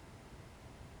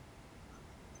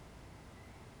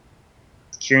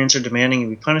 The Kyrians are demanding you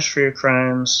be punished for your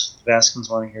crimes. The Vaskans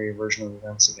want to hear your version of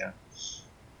events again.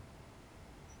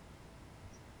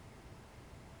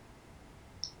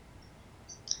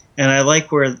 And I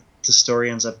like where the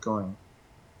story ends up going.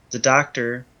 The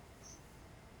Doctor,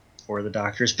 or the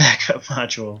Doctor's backup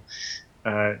module,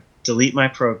 delete my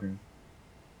program.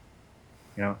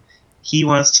 He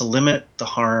wants to limit the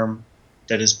harm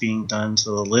that is being done to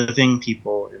the living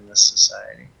people in this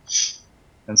society.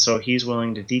 And so he's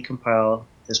willing to decompile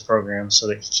his program so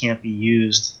that he can't be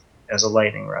used as a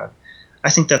lightning rod.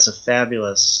 I think that's a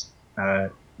fabulous,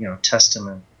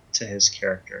 testament to his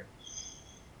character.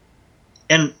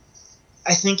 And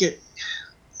I think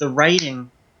the writing,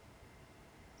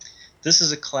 this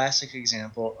is a classic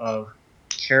example of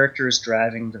characters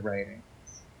driving the writing.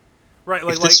 Right,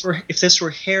 if this were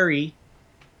Harry,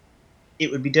 it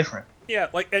would be different. Yeah,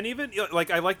 and even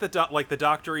I like the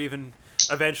Doctor even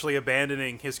eventually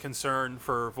abandoning his concern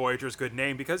for Voyager's good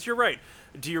name, because you're right.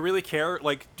 Do you really care?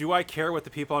 Do I care what the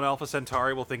people on Alpha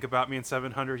Centauri will think about me in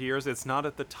 700 years? It's not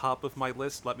at the top of my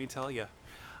list, let me tell you.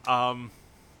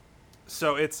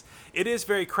 So it is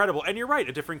very credible, and you're right.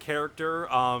 A different character.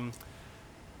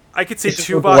 I could say if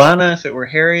it were B'Elanna, if it were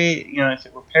Harry, if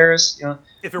it were Paris,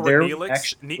 if it were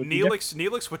Neelix,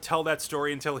 Neelix would tell that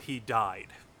story until he died,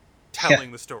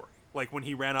 telling the story, when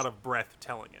he ran out of breath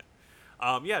telling it.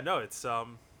 It's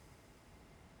Well,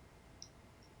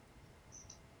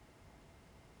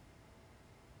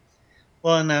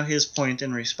 and now his point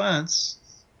in response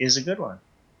is a good one.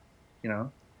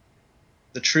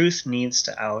 The truth needs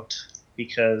to out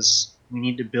because we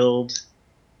need to build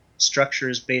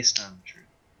structures based on the truth.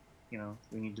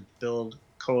 We need to build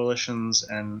coalitions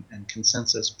and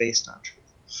consensus based on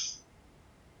truth.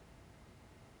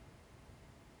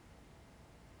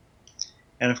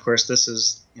 And of course, this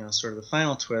is, sort of the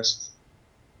final twist.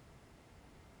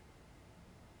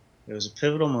 It was a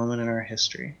pivotal moment in our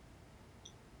history.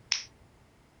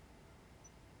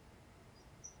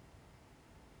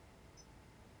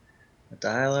 A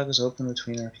dialogue was opened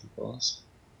between our peoples.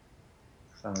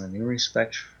 Found a new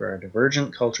respect for our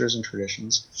divergent cultures and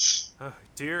traditions. Oh,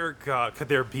 dear God, could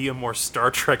there be a more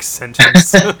Star Trek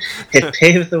sentence? It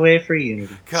paved the way for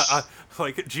unity. God,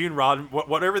 Gene Roddenberry,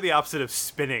 whatever the opposite of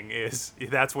spinning is,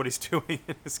 that's what he's doing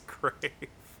in his grave.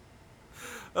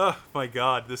 Oh my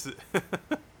God, this is.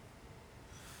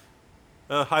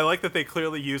 I like that they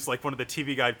clearly used one of the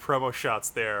TV Guide promo shots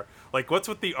there. What's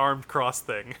with the armed cross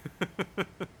thing?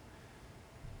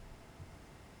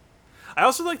 I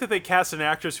also like that they cast an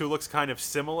actress who looks kind of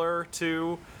similar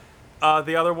to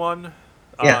the other one.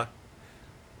 Yeah.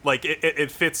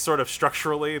 It fits sort of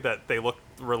structurally that they look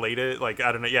related. I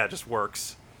don't know. Yeah, it just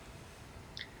works.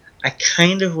 I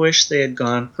kind of wish they had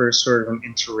gone for sort of an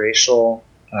interracial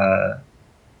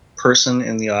person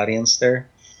in the audience there.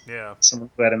 Yeah. Someone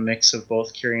who had a mix of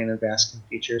both Kyrian and Vascan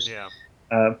features. Yeah.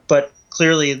 But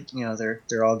clearly,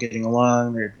 they're all getting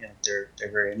along. They're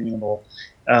very amenable.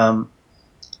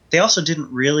 They also didn't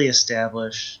really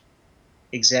establish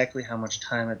exactly how much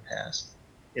time had passed.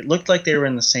 It looked like they were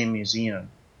in the same museum,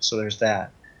 so there's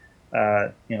that.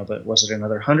 But was it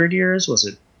another 100 years? Was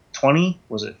it 20?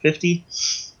 Was it 50? I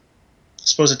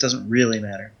suppose it doesn't really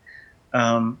matter.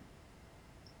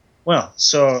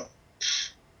 So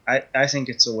I think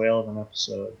it's a whale of an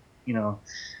episode.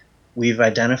 We've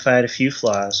identified a few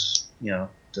flaws.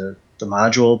 The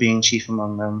module being chief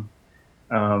among them.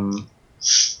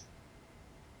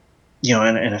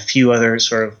 And a few other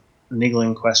sort of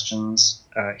niggling questions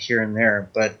here and there.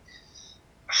 But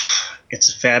it's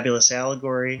a fabulous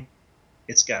allegory.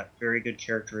 It's got very good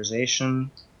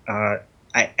characterization. I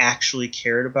actually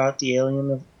cared about the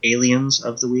aliens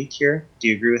of the week here. Do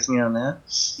you agree with me on that?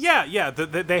 Yeah.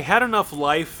 They had enough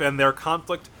life, and their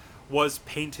conflict was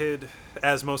painted,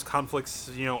 as most conflicts,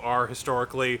 are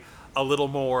historically, a little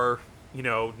more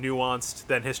nuanced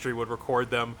than history would record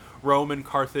them. Rome and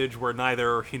Carthage were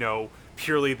neither,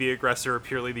 purely the aggressor,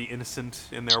 purely the innocent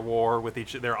in their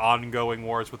their ongoing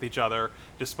wars with each other,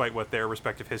 despite what their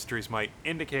respective histories might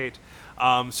indicate.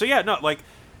 So yeah, no, like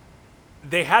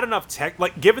they had enough tech.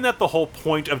 Like, given that the whole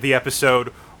point of the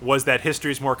episode was that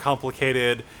history is more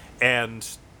complicated and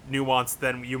nuanced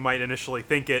than you might initially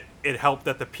think, it helped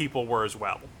that the people were as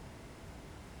well.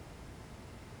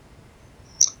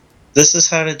 This is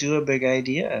how to do a big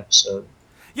idea episode.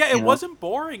 Yeah, You it know, wasn't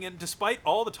boring, and despite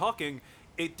all the talking,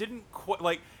 it didn't quite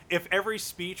like. If every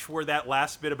speech were that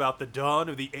last bit about the dawn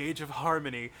of the age of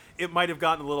harmony, it might have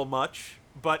gotten a little much.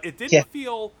 But it yeah. didn't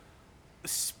feel.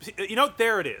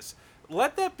 There it is.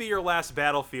 Let that be your last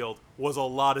battlefield. Was a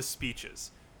lot of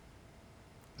speeches.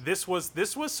 This was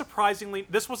surprisingly.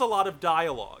 This was a lot of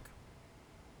dialogue,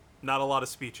 not a lot of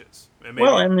speeches. And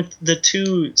Well, maybe and the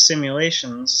two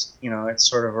simulations, it's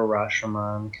sort of a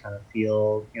Rashomon kind of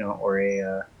feel, or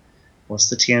a what's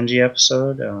the TNG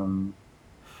episode?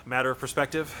 matter of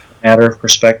perspective. Matter of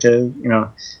perspective.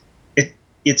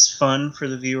 It's fun for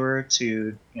the viewer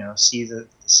to see the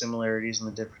similarities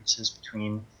and the differences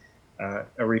between a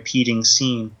repeating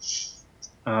scene.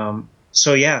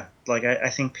 So yeah, like I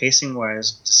think pacing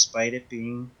wise, despite it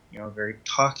being very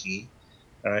talky,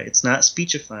 it's not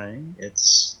speechifying.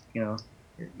 It's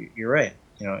you're right.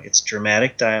 It's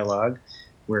dramatic dialogue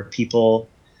where people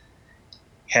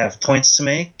have points to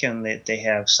make and they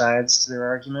have sides to their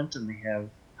argument and they have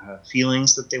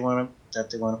feelings that they want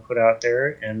to put out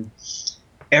there, and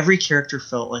every character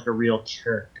felt like a real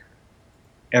character.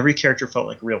 Every character felt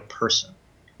like a real person.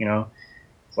 You know,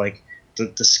 like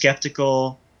the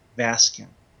skeptical Vaskin.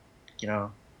 You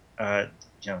know, the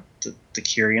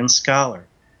Kyrian scholar,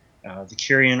 the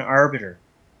Kyrian arbiter.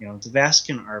 The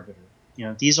Vaskin arbiter.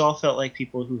 These all felt like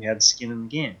people who had skin in the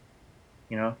game.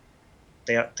 You know,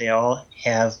 they all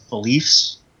have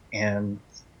beliefs, and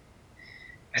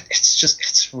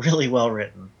it's really well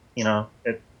written.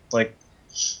 It like,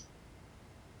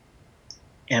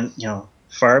 and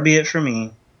far be it for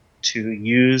me to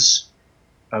use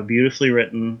a beautifully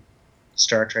written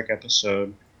Star Trek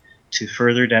episode to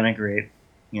further denigrate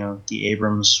the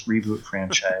Abrams reboot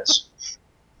franchise.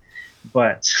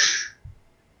 But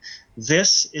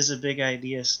this is a big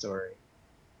idea story.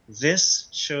 This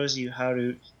shows you how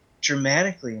to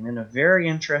dramatically and in a very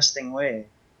interesting way,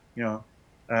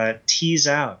 tease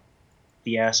out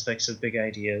the aspects of big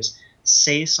ideas,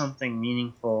 say something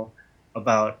meaningful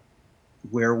about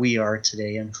where we are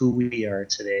today and who we are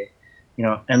today,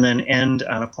 and then end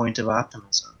on a point of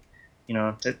optimism.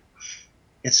 That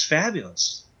it's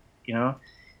fabulous. The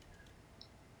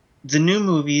new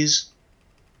movies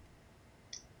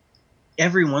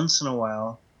every once in a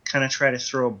while kind of try to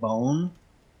throw a bone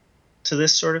to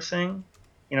this sort of thing.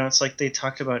 It's like they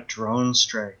talked about drone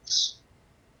strikes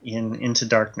in Into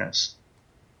Darkness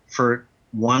for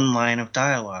one line of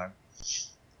dialogue.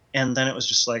 And then it was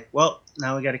just like, well,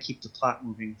 now we got to keep the plot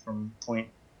moving from point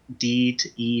D to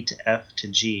E to F to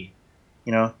G.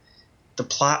 The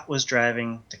plot was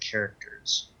driving the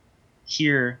characters.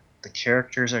 Here, the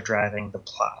characters are driving the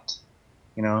plot.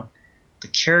 The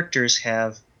characters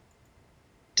have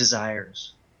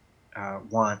desires,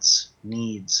 wants,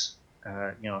 needs,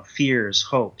 fears,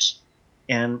 hopes,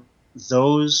 and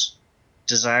those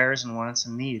desires and wants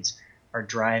and needs are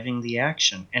driving the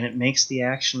action, and it makes the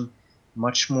action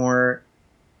much more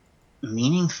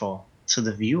meaningful to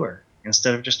the viewer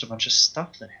instead of just a bunch of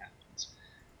stuff that happens.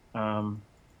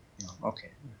 Okay.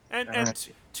 And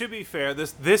to be fair,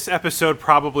 this episode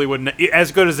probably wouldn't,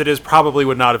 as good as it is, probably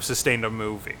would not have sustained a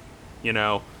movie.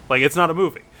 Like, it's not a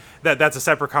movie. That's a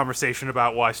separate conversation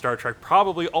about why Star Trek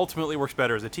probably ultimately works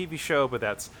better as a TV show, but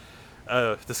that's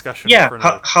a discussion for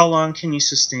another. How long can you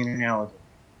sustain an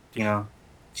alligator?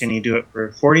 Can you do it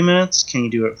for 40 minutes? Can you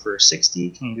do it for 60?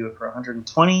 Can you do it for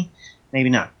 120? Maybe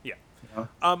not. Yeah. Right.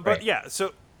 But yeah,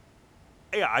 so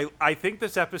yeah, I think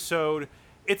this episode,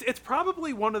 it's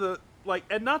probably one of the, like,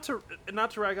 and not to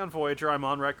rag on Voyager, I'm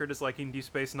on record as liking Deep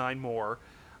Space Nine more,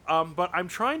 but I'm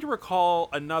trying to recall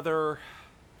another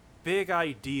big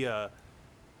idea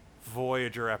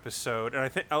Voyager episode, and I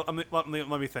think let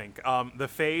me think. The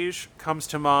Phage comes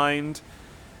to mind.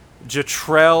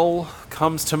 Jetrel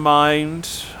comes to mind.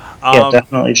 Yeah,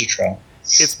 definitely Jetrel.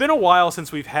 It's been a while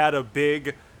since we've had a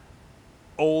big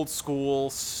old school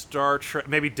Star Trek,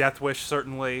 maybe Death Wish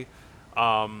certainly.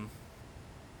 So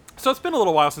it's been a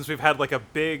little while since we've had like a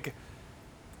big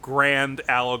grand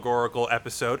allegorical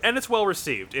episode, and it's well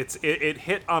received. It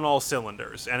hit on all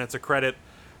cylinders, and it's a credit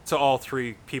to all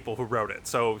three people who wrote it.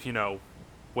 So,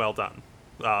 well done.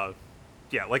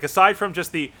 Yeah, like aside from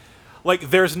just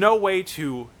there's no way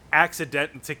to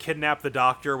to kidnap the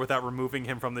Doctor without removing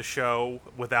him from the show,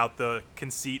 without the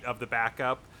conceit of the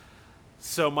backup.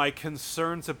 So my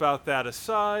concerns about that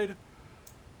aside,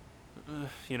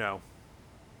 you know,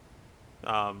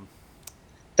 um,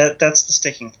 That's the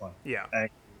sticking point. yeah.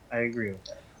 I agree with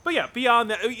that. But yeah,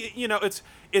 beyond that,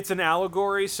 it's an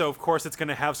allegory, so of course it's going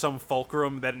to have some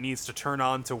fulcrum that it needs to turn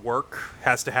on to work.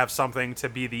 Has to have something to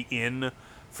be the in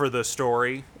for the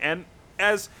story, and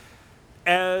as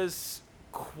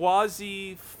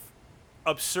quasi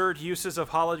absurd uses of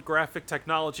holographic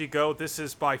technology go, this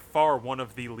is by far one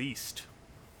of the least.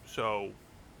 So,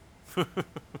 so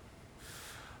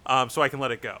I can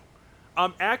let it go.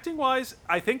 Acting wise,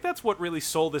 I think that's what really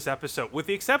sold this episode. With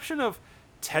the exception of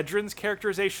Tedrin's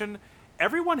characterization,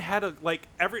 everyone had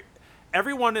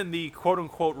everyone in the quote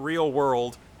unquote real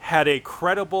world had a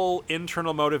credible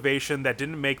internal motivation that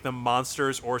didn't make them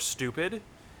monsters or stupid.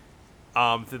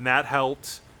 Then that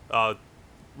helped.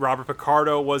 Robert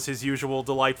Picardo was his usual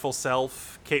delightful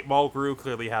self. Kate Mulgrew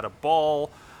clearly had a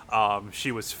ball.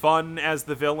 She was fun as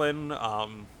the villain.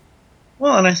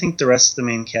 Well, and I think the rest of the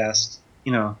main cast,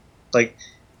 like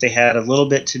they had a little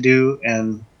bit to do,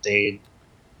 and they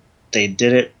did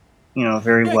it,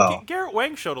 very well. Garrett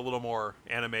Wang showed a little more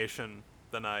animation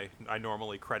than I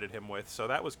normally credit him with, so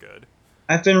that was good.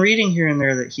 I've been reading here and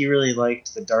there that he really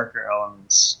liked the darker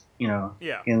elements,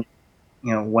 Yeah. in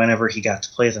whenever he got to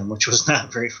play them, which was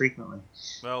not very frequently.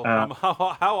 Well,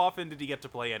 how often did he get to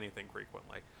play anything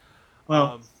frequently?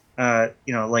 Well,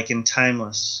 like in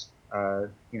Timeless,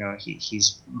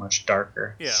 he's much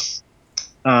darker.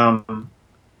 Yeah.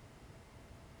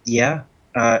 Yeah.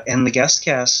 And the guest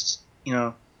cast,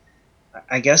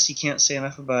 I guess you can't say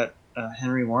enough about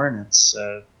Henry Warren. It's,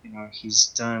 he's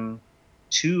done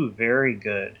two very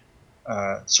good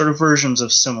sort of versions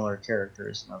of similar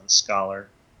characters, the Scholar,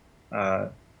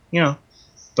 but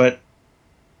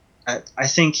I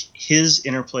think his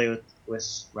interplay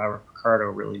with Robert Picardo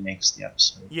really makes the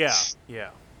episode. Yeah.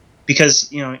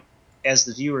 Because, as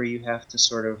the viewer, you have to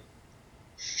sort of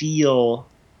feel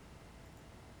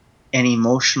an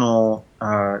emotional,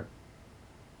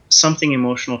 something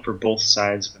emotional for both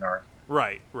sides of an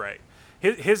argument. Right.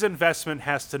 His investment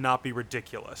has to not be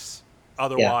ridiculous.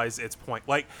 Otherwise, it's point.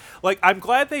 Like I'm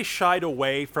glad they shied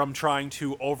away from trying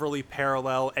to overly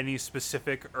parallel any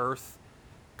specific Earth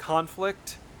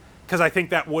conflict, because I think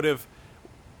that would have,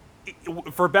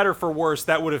 for better for worse,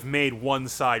 that would have made one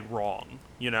side wrong.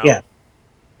 Yeah.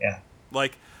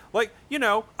 Like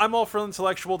I'm all for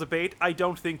intellectual debate. I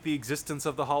don't think the existence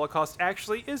of the Holocaust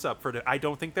actually is up for I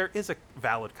don't think there is a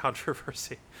valid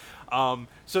controversy.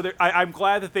 So I'm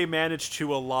glad that they managed to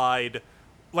elide,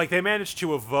 they managed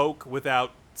to evoke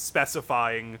without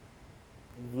specifying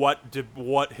what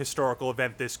historical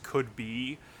event this could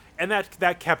be, and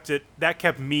that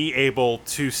kept me able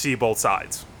to see both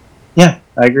sides. Yeah,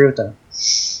 I agree with that.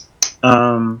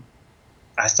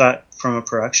 I thought from a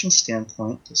production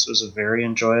standpoint, this was a very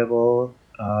enjoyable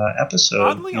episode.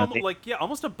 Oddly,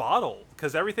 almost a bottle,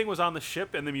 because everything was on the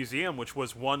ship and the museum, which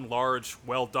was one large,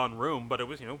 well done room, but it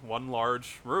was one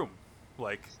large room,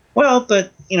 Well,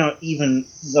 but even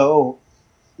though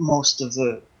most of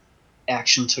the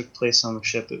action took place on the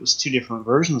ship, it was two different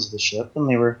versions of the ship, and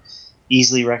they were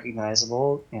easily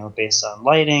recognizable, based on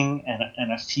lighting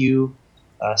and a few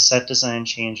set design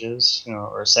changes,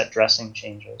 or set dressing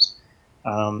changes.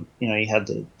 You had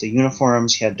the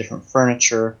uniforms, you had different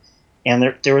furniture,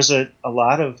 and there was a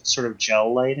lot of sort of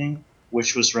gel lighting,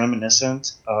 which was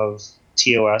reminiscent of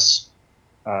TOS,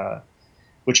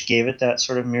 which gave it that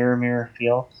sort of mirror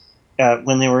feel.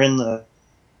 When they were in the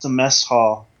mess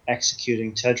hall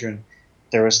executing Tedrin,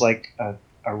 there was like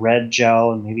a red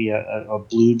gel and maybe a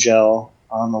blue gel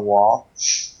on the wall.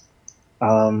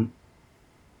 And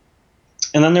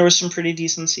then there was some pretty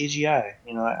decent CGI.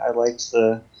 I liked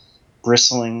the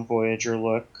bristling Voyager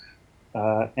look,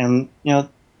 and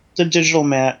the digital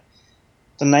matte.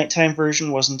 The nighttime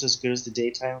version wasn't as good as the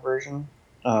daytime version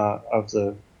of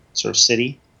the sort of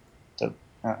city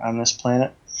on this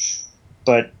planet,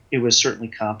 but it was certainly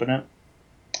competent.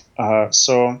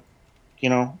 So,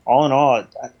 all in all,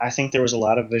 I think there was a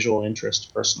lot of visual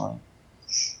interest personally.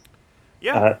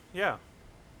 Yeah.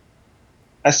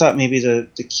 I thought maybe the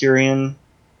Curian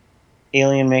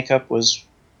alien makeup was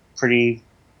pretty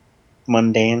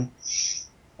mundane.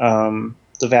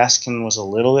 The Vascan was a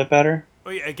little bit better. Oh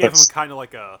yeah, it gave him kind of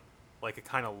like a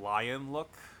kind of lion look.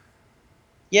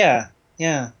 Yeah.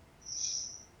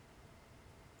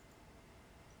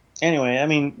 Anyway, I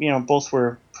mean, both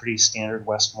were pretty standard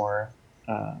Westmore,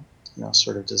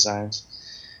 sort of designs.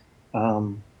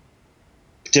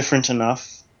 Different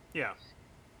enough. Yeah.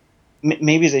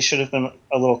 Maybe they should have been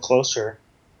a little closer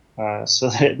so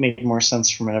that it made more sense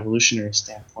from an evolutionary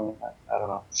standpoint. I don't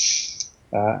know.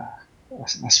 Uh,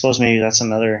 I suppose maybe that's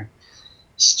another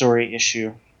story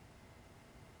issue.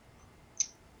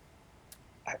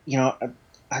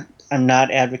 I'm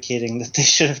not advocating that they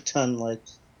should have done like,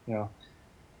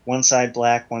 one side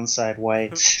black, one side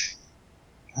white,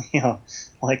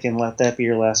 like in Let That Be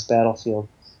Your Last Battlefield.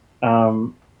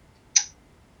 Um,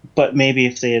 but maybe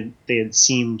if they had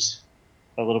seemed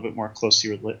a little bit more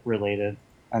closely related,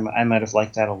 I might have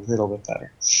liked that a little bit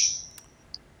better.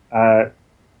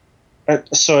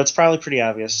 So it's probably pretty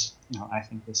obvious. I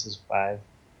think this is 5.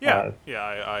 Yeah,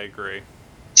 I agree.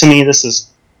 To me, this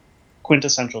is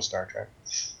quintessential Star Trek.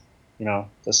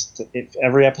 If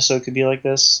every episode could be like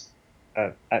this,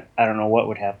 I don't know what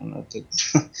would happen.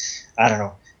 I don't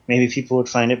know. Maybe people would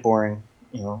find it boring.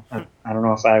 I don't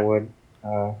know if I would.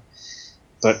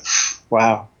 But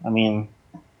wow, I mean,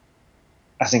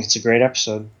 I think it's a great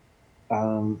episode.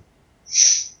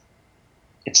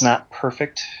 It's not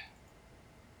perfect,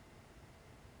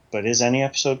 but is any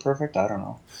episode perfect? I don't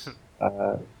know.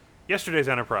 Yesterday's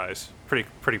Enterprise, pretty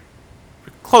close.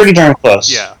 Pretty darn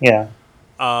close. Yeah. Yeah.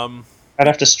 Um, I'd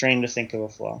have to strain to think of a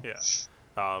flaw. yeah.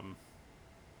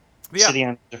 City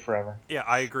on Forever. Yeah,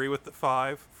 I agree with the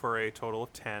 5 for a total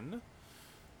of 10.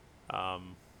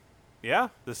 Yeah,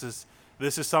 this is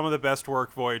some of the best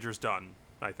work Voyager's done,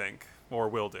 I think, or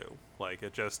will do. Like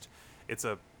it's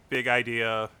a big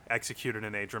idea executed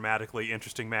in a dramatically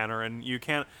interesting manner, and you're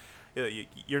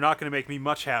not going to make me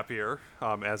much happier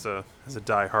as a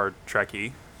diehard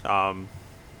Trekkie.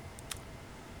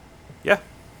 Yeah.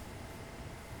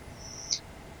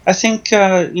 I think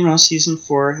season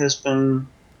 4 has been.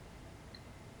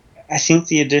 I think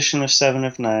the addition of 7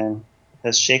 of 9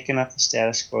 has shaken up the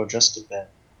status quo just a bit.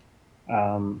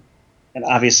 And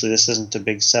obviously this isn't a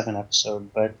big 7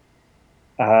 episode, but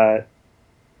I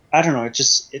don't know.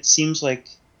 It seems like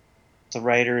the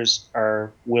writers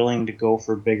are willing to go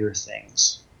for bigger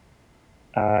things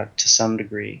to some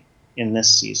degree in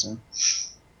this season.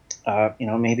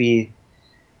 Maybe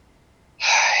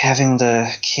having the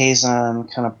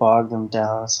Kazon kind of bog them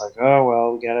down. It's like, oh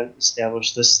well, we got to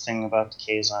establish this thing about the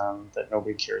Kazon that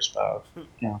nobody cares about.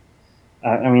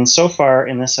 I mean, so far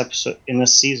in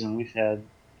this season, we've had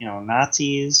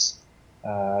Nazis.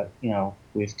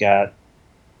 We've got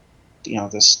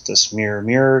this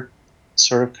mirror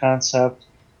sort of concept.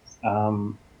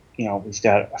 We've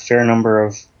got a fair number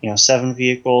of 7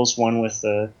 vehicles. One with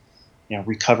the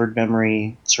recovered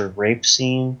memory sort of rape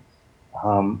scene.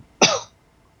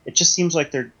 It just seems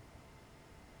like they're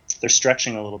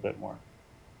stretching a little bit more,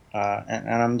 and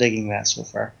I'm digging that so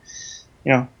far.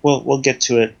 We'll get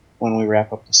to it when we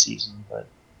wrap up the season, but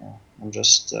I'm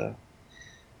just.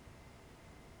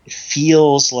 It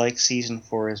feels like season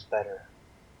 4 is better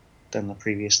than the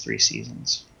previous 3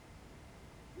 seasons,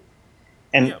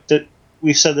 and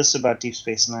we've said this about Deep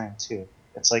Space Nine too.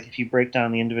 It's like if you break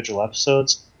down the individual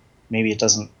episodes, maybe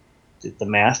the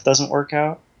math doesn't work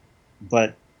out,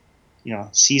 but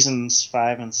seasons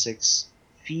 5 and 6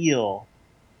 feel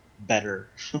better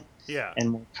and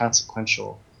more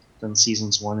consequential than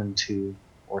seasons 1 and 2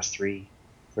 or 3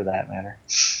 for that matter.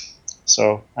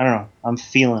 So I don't know, I'm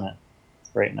feeling it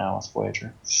right now with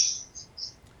Voyager.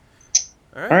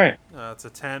 All right. It's a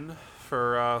 10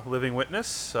 for Living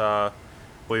Witness. We'll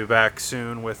be back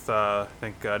soon with I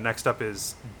think next up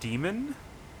is Demon.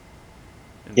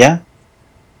 Yeah,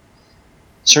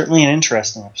 certainly an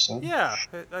interesting episode. Yeah,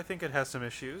 I think it has some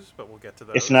issues, but we'll get to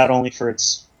those. If not only for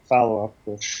its follow-up,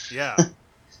 which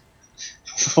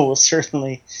we'll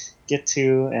certainly get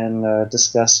to and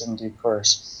discuss in due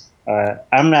course.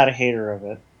 I'm not a hater of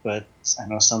it, but I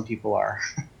know some people are.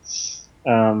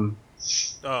 You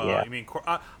mean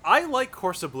I like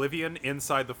Course Oblivion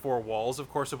inside the 4 walls of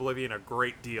Course Oblivion a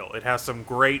great deal. It has some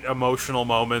great emotional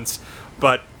moments,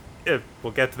 but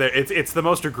we'll get to there. It's the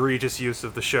most egregious use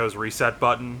of the show's reset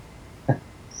button.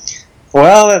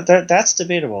 Well, that's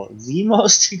debatable. The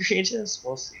most egregious?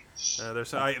 We'll see.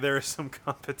 There is some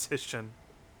competition.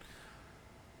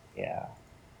 Yeah.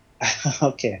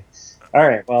 Okay. All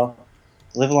right. Well,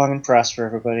 live long and prosper,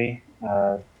 everybody.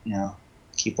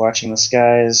 Keep watching the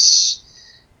skies.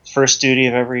 First duty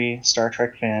of every Star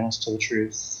Trek fan is to the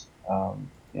truth.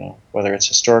 Whether it's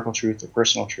historical truth or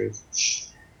personal truth.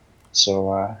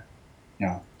 So,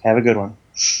 have a good one.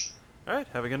 All right.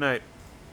 Have a good night.